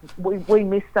we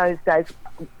missed those days.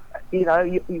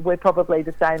 We're probably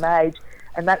the same age.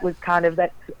 And that was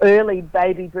that's early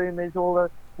baby boomers,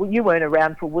 you weren't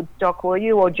around for Woodstock, were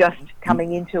you, or just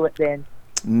coming into it then?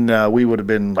 No, we would have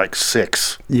been like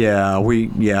 6. Yeah,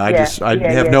 I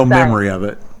have no memory of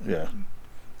it. Yeah,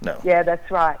 no. Yeah, that's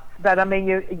right. But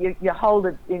you hold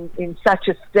it in such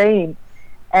esteem,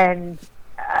 and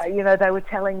they were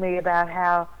telling me about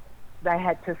how they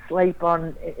had to sleep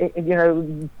on,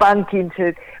 bunk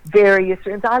into various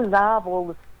rooms. I love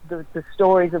all the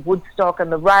stories of Woodstock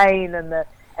and the rain and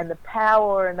the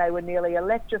power, and they were nearly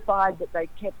electrified, but they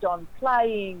kept on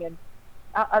playing, and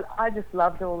I just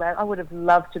loved all that. I would have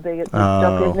loved to be at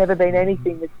Woodstock. There's never been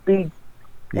anything that's big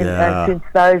since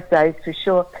those days, for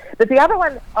sure. But the other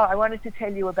one I wanted to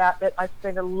tell you about that I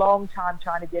spent a long time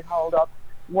trying to get hold of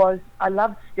was I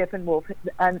loved Steppenwolf.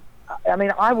 And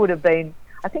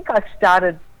I think I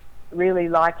started really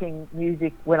liking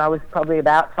music when I was probably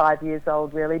about 5 years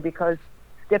old, really, because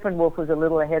Steppenwolf was a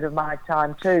little ahead of my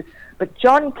time too. But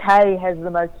John Kaye has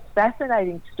the most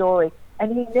fascinating story,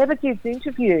 and he never gives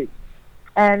interviews.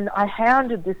 And I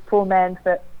hounded this poor man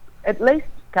for at least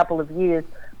a couple of years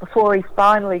before he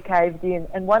finally caved in.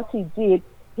 And once he did,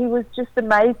 he was just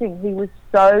amazing. He was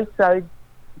so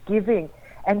giving.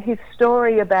 And his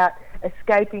story about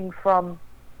escaping from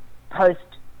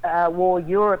post-war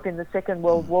Europe in the Second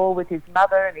World War with his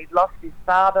mother, and he'd lost his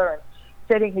father,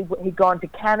 and he'd gone to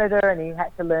Canada and he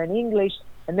had to learn English,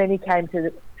 and then he came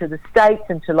to the States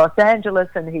and to Los Angeles,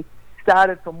 and he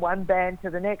started from one band to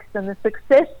the next, and the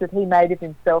success that he made of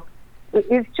himself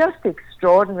is just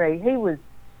extraordinary. He was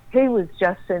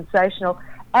just sensational,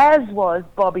 as was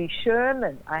Bobby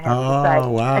Sherman, I have to say.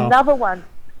 Wow. Another one.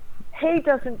 He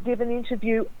doesn't give an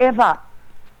interview ever.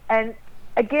 And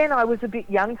again, I was a bit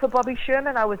young for Bobby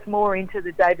Sherman. I was more into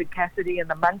the David Cassidy and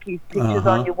the Monkees pictures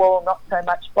on your wall, not so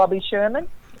much Bobby Sherman.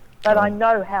 But I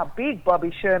know how big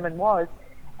Bobby Sherman was.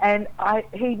 And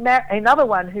another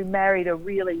one who married a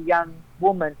really young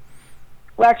woman.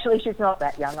 Well, actually, she's not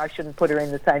that young. I shouldn't put her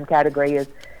in the same category as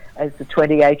the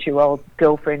 28-year-old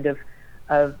girlfriend of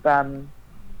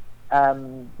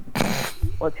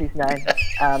what's his name?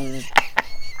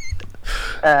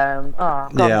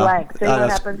 Blank. See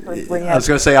what happens when you have... I was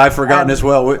going to say, I've forgotten as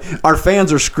well. Our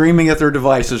fans are screaming at their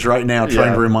devices right now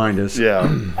trying to remind us. Yeah.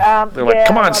 They're like,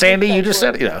 come on, Sandy, you just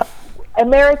said it.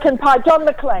 American Pie, John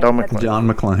McClane. John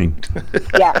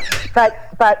McClane. Yeah.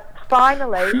 But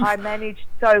finally, I managed...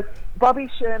 So Bobby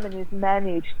Sherman is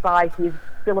managed by his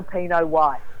Filipino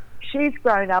wife. She's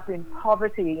grown up in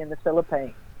poverty in the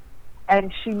Philippines.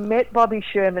 And she met Bobby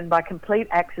Sherman by complete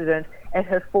accident at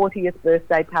her 40th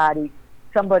birthday party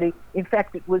somebody, in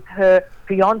fact, it was her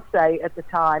fiance at the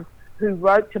time, who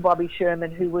wrote to Bobby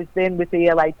Sherman, who was then with the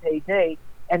LAPD,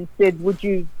 and said,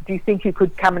 do you think you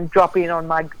could come and drop in on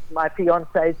my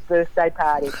fiance's birthday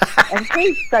party? And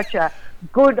he's such a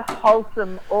good,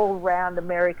 wholesome, all-round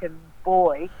American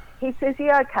boy. He says,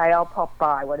 yeah, okay, I'll pop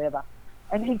by, whatever.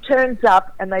 And he turns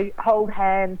up, and they hold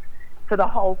hands for the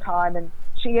whole time, and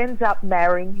she ends up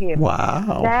marrying him.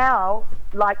 Wow. Now,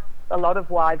 like a lot of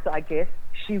wives, I guess,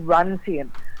 she runs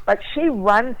him. But she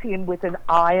runs him with an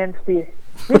iron fist.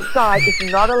 This guy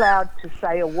is not allowed to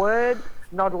say a word,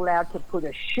 not allowed to put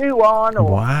a shoe on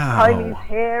or comb his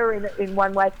hair in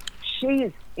one way. She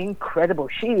is incredible.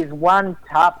 She is one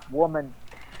tough woman.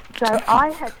 So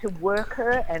I had to work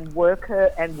her and work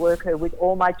her and work her with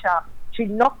all my charm. She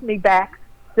knocked me back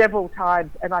several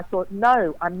times, and I thought,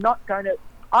 no, I'm not going to.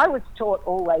 I was taught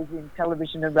always in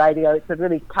television and radio, it's a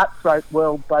really cutthroat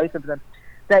world, both of them,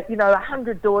 that,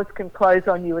 100 doors can close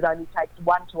on you. It only takes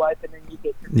one to open and you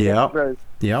get through.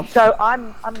 Yep. So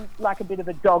I'm like a bit of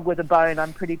a dog with a bone.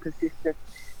 I'm pretty persistent.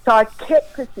 So I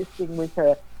kept persisting with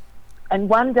her. And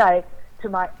one day, to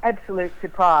my absolute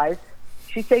surprise,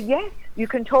 she said, yes, you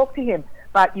can talk to him,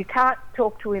 but you can't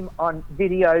talk to him on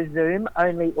video Zoom,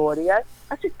 only audio.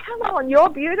 I said, come on, you're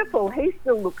beautiful. He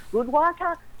still looks good. Why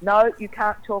can't? No, you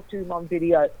can't talk to him on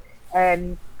video.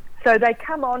 And so they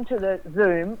come on to the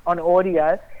Zoom on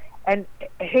audio, and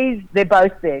they're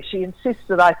both there. She insists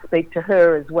that I speak to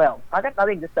her as well. I got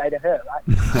nothing to say to her, right?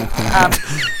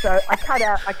 So I cut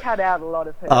out a lot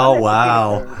of her. Oh,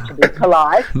 wow. To be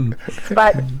polite.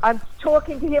 But I'm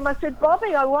talking to him. I said,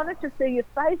 Bobby, I wanted to see your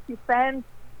face. Your fans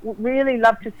really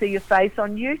love to see your face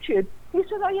on YouTube. He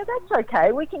said, oh, yeah, that's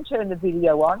okay. We can turn the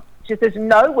video on. She says,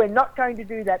 no, we're not going to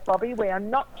do that, Bobby. We are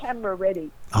not camera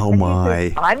ready. Oh, and my. He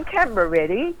said, I'm camera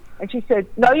ready. And she said,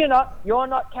 no, you're not. You're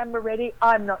not camera ready.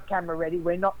 I'm not camera ready.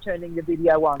 We're not turning the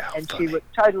video on. And she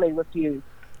totally refused.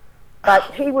 But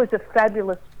he was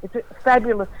it's a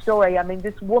fabulous story. I mean,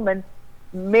 this woman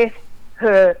met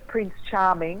her Prince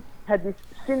Charming, had this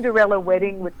Cinderella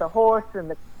wedding with the horse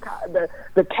and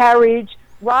the carriage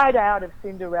right out of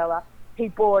Cinderella. He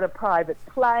bought a private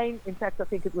plane. In fact, I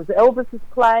think it was Elvis's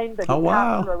plane that he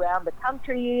carted around the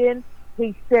country in.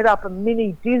 He set up a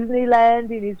mini Disneyland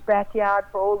in his backyard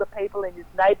for all the people in his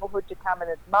neighbourhood to come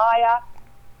and admire.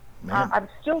 I'm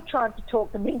still trying to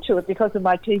talk them into it because of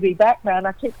my TV background.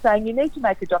 I keep saying, you need to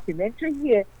make a documentary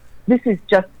here. This is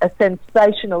just a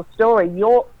sensational story.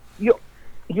 Your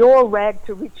rag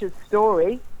to riches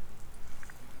story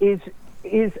is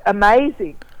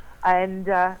amazing.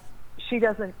 And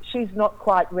she's not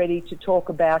quite ready to talk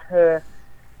about her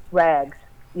rags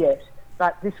yet.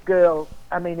 But this girl,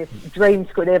 I mean, if dreams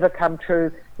could ever come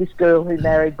true, this girl who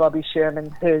married Bobby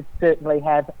Sherman, hers certainly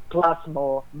have, plus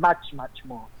more, much, much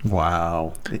more.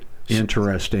 Wow.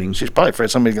 Interesting. She's probably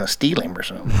afraid somebody's going to steal him or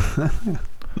something.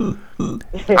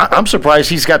 I'm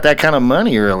surprised he's got that kind of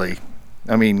money early.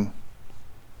 I mean...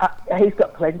 he's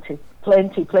got plenty.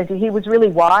 He was really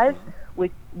wise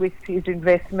with his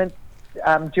investments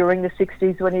during the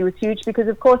 60s when he was huge, because,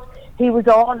 of course, he was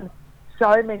on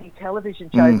so many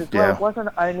television shows as well. Yeah. It wasn't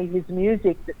only his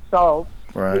music that sold.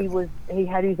 Right. He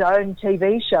had his own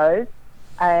TV shows,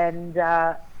 and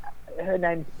her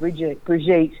name's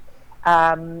Brigitte.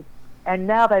 And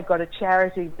now they've got a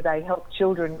charity where they help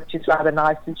children, which is rather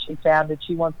nice that she founded.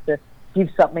 She wants to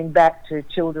give something back to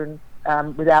children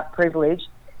without privilege.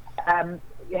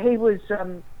 He's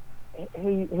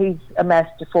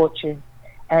amassed a fortune,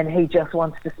 and he just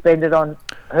wants to spend it on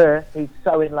her. He's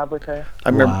so in love with her. I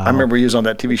remember he was on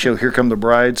that TV show Here Come the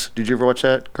Brides. Did you ever watch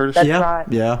that, Curtis? That's right.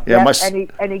 Yeah.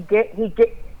 And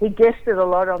he guested a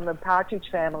lot on the Partridge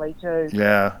Family too.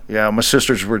 Yeah. My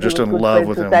sisters were just in love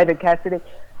with him. David Cassidy.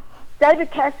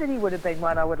 David Cassidy would have been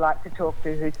one I would like to talk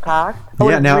to, who's passed. I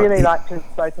would have really liked to have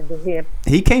spoken to him.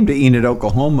 He came to Enid,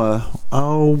 Oklahoma,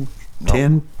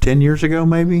 10 years ago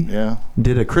maybe? Yeah.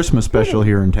 Did a Christmas special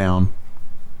here in town.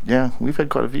 Yeah, we've had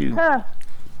quite a few. Huh.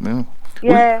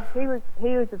 Yeah. He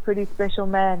was a pretty special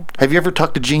man. Have you ever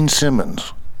talked to Gene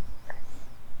Simmons?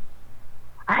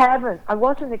 I haven't. I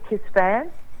wasn't a Kiss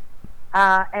fan.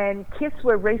 And Kiss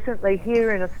were recently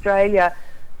here in Australia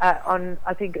on,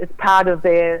 I think, as part of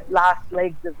their last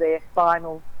legs of their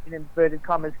final, in inverted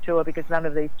commas, tour, because none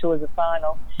of these tours are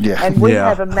final. Yeah. And we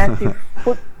have a massive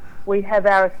we have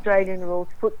our Australian rules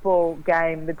football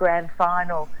game, the grand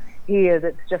final here,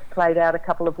 that's just played out a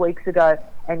couple of weeks ago,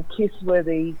 and Kiss were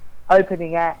the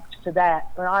opening act for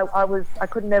that. But I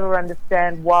could never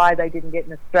understand why they didn't get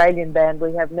an Australian band.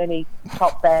 We have many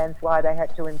top bands, why they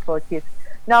had to employ Kiss.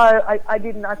 No, I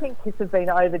didn't. I think Kiss have been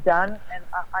overdone, and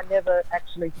I never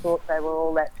actually thought they were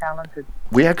all that talented.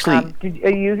 We actually...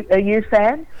 Are you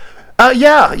fans?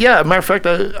 Yeah. Matter of fact,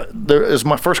 there is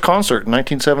my first concert in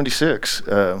 1976,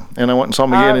 and I went and saw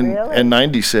him again in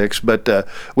 96. But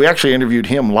we actually interviewed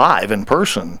him live in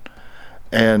person,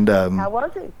 and how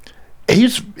was he?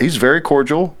 He's very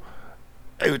cordial.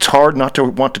 It's hard not to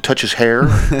want to touch his hair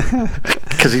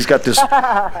because he's got this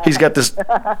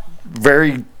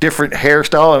very different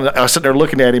hairstyle, and I was sitting there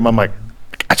looking at him. I'm like,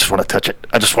 I just want to touch it.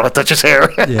 I just want to touch his hair.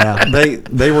 Yeah,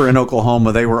 they were in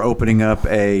Oklahoma. They were opening up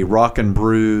a Rock and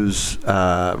Brews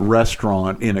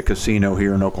restaurant in a casino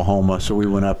here in Oklahoma. So we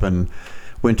went up and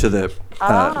went to the.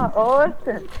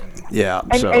 Awesome. Yeah,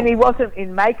 and he wasn't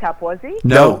in makeup, was he?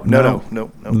 No.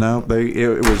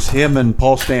 It was him and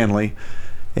Paul Stanley,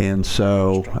 and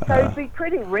so. So he'd be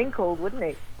pretty wrinkled, wouldn't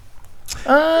he?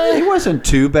 He wasn't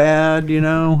too bad,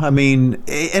 I mean,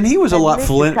 and he was a lot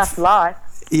tough life.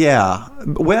 Yeah,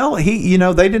 well,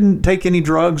 they didn't take any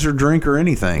drugs or drink or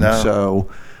anything, so.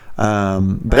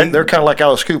 They're kind of like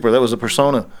Alice Cooper. That was a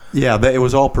persona. Yeah, it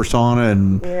was all persona,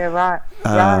 and yeah, right.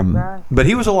 Right. But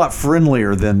he was a lot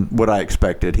friendlier than what I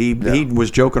expected. He was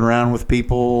joking around with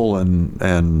people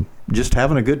and just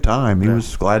having a good time. He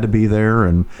was glad to be there,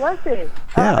 and was he? Yeah.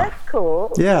 Oh, that's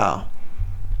cool. Yeah.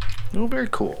 Oh, very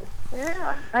cool.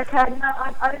 Yeah. Okay. No,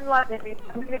 I didn't like them. I mean,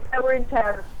 if they were in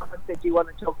town and someone said, "Do you want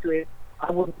to talk to him?"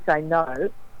 I wouldn't say no,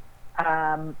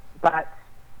 but.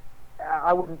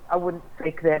 I wouldn't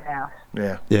seek them out.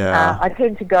 Yeah. I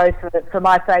tend to go for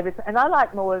my favourites, and I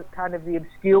like more kind of the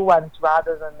obscure ones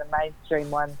rather than the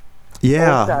mainstream ones.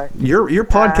 Yeah, also. Your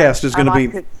podcast is going to be.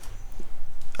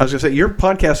 I was going to say your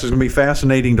podcast is going to be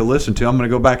fascinating to listen to. I'm going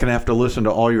to go back and have to listen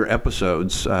to all your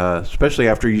episodes, especially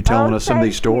after you telling us some of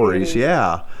these stories. You.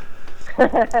 Yeah.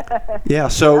 Yeah.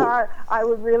 So I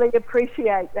would really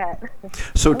appreciate that.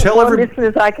 So tell the more everybody.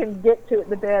 listeners I can get to it,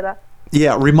 the better.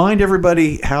 Yeah, remind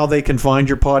everybody how they can find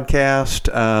your podcast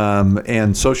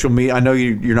and social media. I know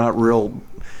you're not real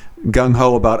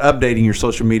gung-ho about updating your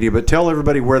social media, but tell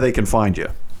everybody where they can find you.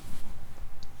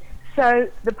 So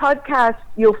the podcast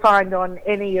you'll find on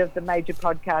any of the major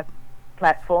podcast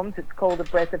platforms. It's called A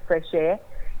Breath of Fresh Air.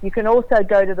 You can also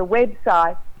go to the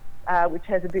website, which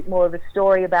has a bit more of a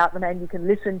story about them, and you can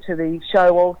listen to the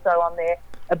show also on there.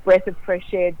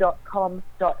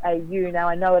 abreathofreshair.com.au. Now,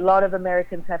 I know a lot of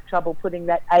Americans have trouble putting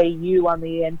that AU on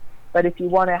the end, but if you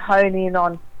want to hone in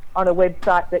on a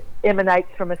website that emanates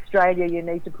from Australia, you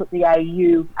need to put the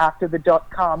AU after the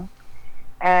 .com.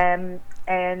 And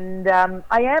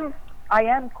I am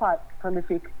quite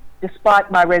prolific,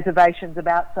 despite my reservations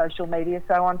about social media.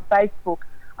 So on Facebook,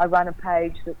 I run a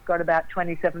page that's got about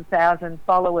 27,000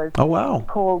 followers. Oh, wow.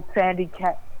 Called Sandy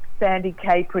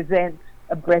Kaye Presents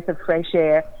A Breath of Fresh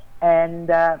Air,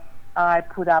 and I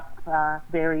put up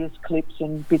various clips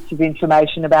and bits of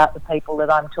information about the people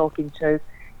that I'm talking to,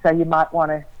 so you might want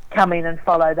to come in and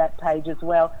follow that page as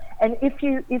well. And if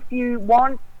you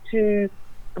want to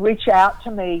reach out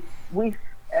to me with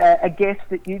a guest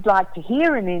that you'd like to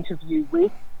hear an interview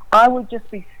with, I would just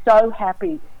be so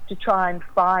happy to try and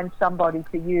find somebody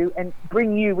for you and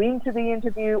bring you into the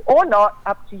interview, or not,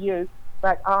 up to you,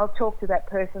 but I'll talk to that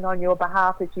person on your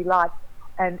behalf if you like.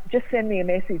 And just send me a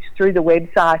message through the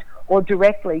website or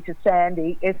directly to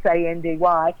Sandy, Sandy,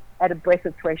 at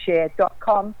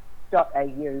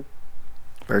abreathofreshair.com.au.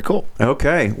 Very cool.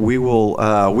 Okay, we will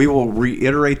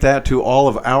reiterate that to all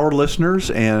of our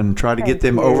listeners and try to get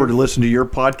them over to listen to your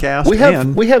podcast.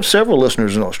 We have several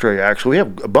listeners in Australia. Actually, we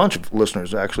have a bunch of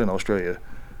listeners actually in Australia.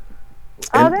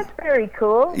 And, that's very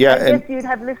cool. Yeah, I guess you'd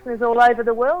have listeners all over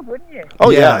the world, wouldn't you? Oh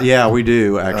yeah, we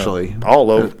do actually. All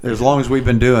over. As long as we've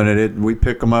been doing it, we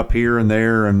pick them up here and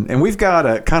there, and we've got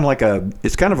a kind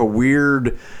of a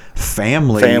weird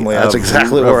family. That's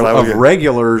exactly where I was. Of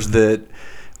regulars that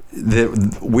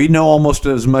we know almost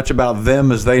as much about them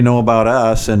as they know about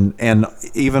us, and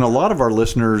even a lot of our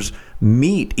listeners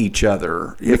meet each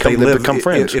other if they become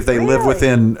friends. If they live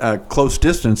within a close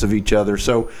distance of each other.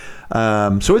 So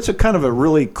it's a kind of a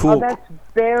really cool. Oh, that's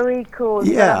very cool.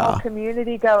 You've got a whole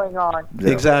community going on.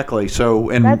 Yeah. Exactly. So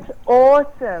that's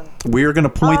awesome. We are going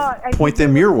to point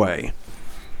them your way.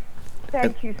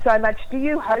 Thank you so much. Do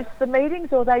you host the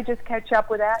meetings, or they just catch up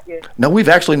without you? No, we've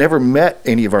actually never met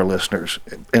any of our listeners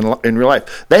in real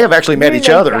life. They have actually met each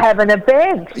other. To have an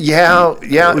event. Yeah,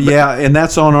 and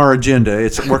that's on our agenda.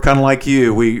 We're kind of like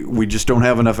you. We just don't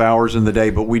have enough hours in the day,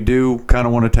 but we do kind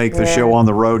of want to take the show on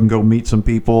the road and go meet some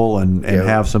people and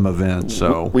have some events.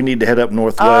 So we need to head up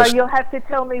northwest. Oh, you'll have to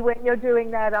tell me when you're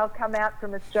doing that. I'll come out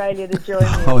from Australia to join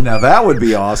you. Oh, now that would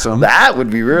be awesome. That would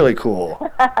be really cool.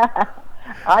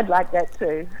 I'd like that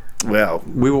too. Well,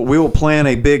 we will plan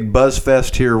a big buzz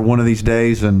fest here one of these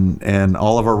days, and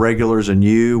all of our regulars and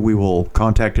we will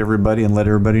contact everybody and let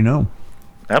everybody know.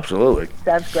 Absolutely.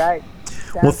 Sounds great.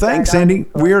 Well, thanks, Andy.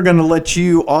 We are going to let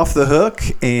you off the hook,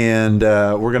 and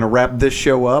we're going to wrap this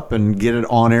show up and get it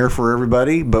on air for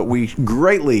everybody. But we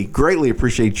greatly, greatly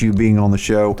appreciate you being on the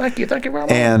show. Thank you very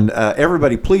much. And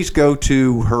everybody, please go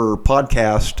to her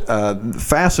podcast,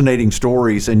 Fascinating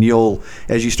Stories, and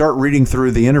as you start reading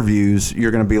through the interviews,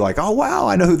 you're going to be like, oh, wow,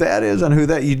 I know who that is. I know who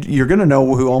that you're going to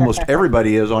know who almost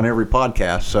everybody is on every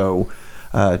podcast. So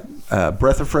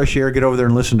breath of fresh air, get over there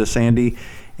and listen to Sandy.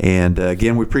 And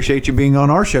again, we appreciate you being on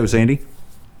our show, Sandy.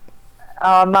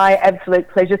 Oh, my absolute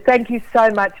pleasure. Thank you so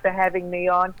much for having me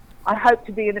on. I hope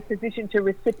to be in a position to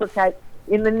reciprocate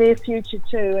in the near future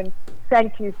too. And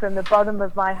thank you from the bottom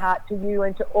of my heart to you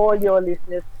and to all your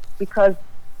listeners, because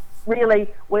really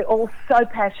we're all so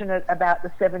passionate about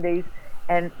the 70s,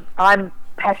 and I'm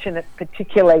passionate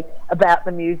particularly about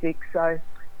the music. So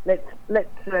let's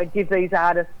give these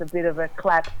artists a bit of a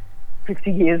clap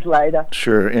 50 years later.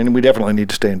 Sure, and we definitely need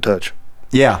to stay in touch.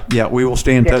 Yeah, we will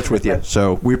stay in touch with you.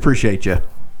 So we appreciate you.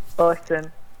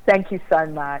 Awesome. Thank you so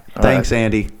much. Thanks,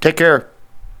 Andy. Take care.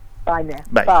 Bye now.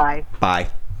 Bye. Bye. Bye.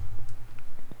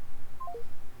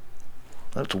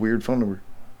 That's a weird phone number.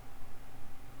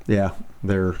 Yeah,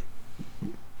 they're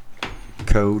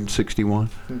code 61.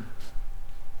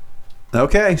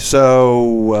 Okay,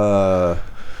 so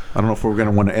I don't know if we're going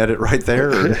to want to edit right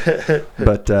there.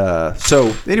 But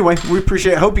so anyway, we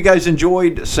appreciate it. Hope you guys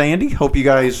enjoyed Sandy. Hope you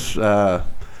guys...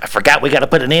 I forgot we got to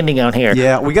put an ending on here.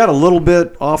 Yeah, we got a little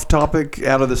bit off topic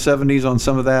out of the 70s on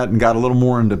some of that and got a little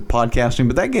more into podcasting,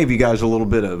 but that gave you guys a little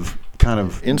bit of kind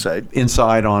of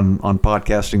insight on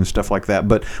podcasting and stuff like that.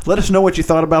 But let us know what you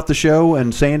thought about the show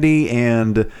and Sandy,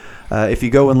 and if you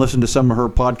go and listen to some of her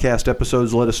podcast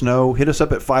episodes, let us know. Hit us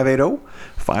up at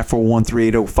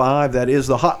 580-541-3805. That is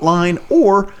the hotline,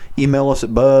 or email us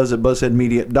at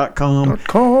buzz@buzzheadmedia.com.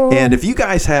 And if you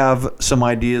guys have some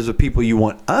ideas of people you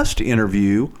want us to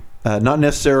interview, not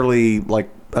necessarily like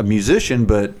a musician,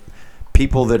 but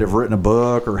people that have written a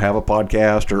book or have a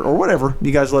podcast or whatever,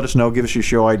 you guys let us know. Give us your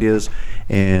show ideas,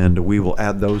 and we will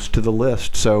add those to the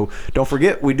list. So don't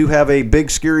forget, we do have a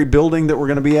big scary building that we're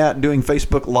going to be at doing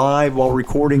Facebook Live while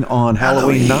recording on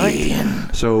Halloween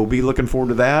night. So be looking forward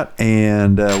to that,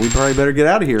 and we probably better get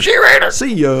out of here. See you later.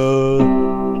 See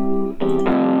ya.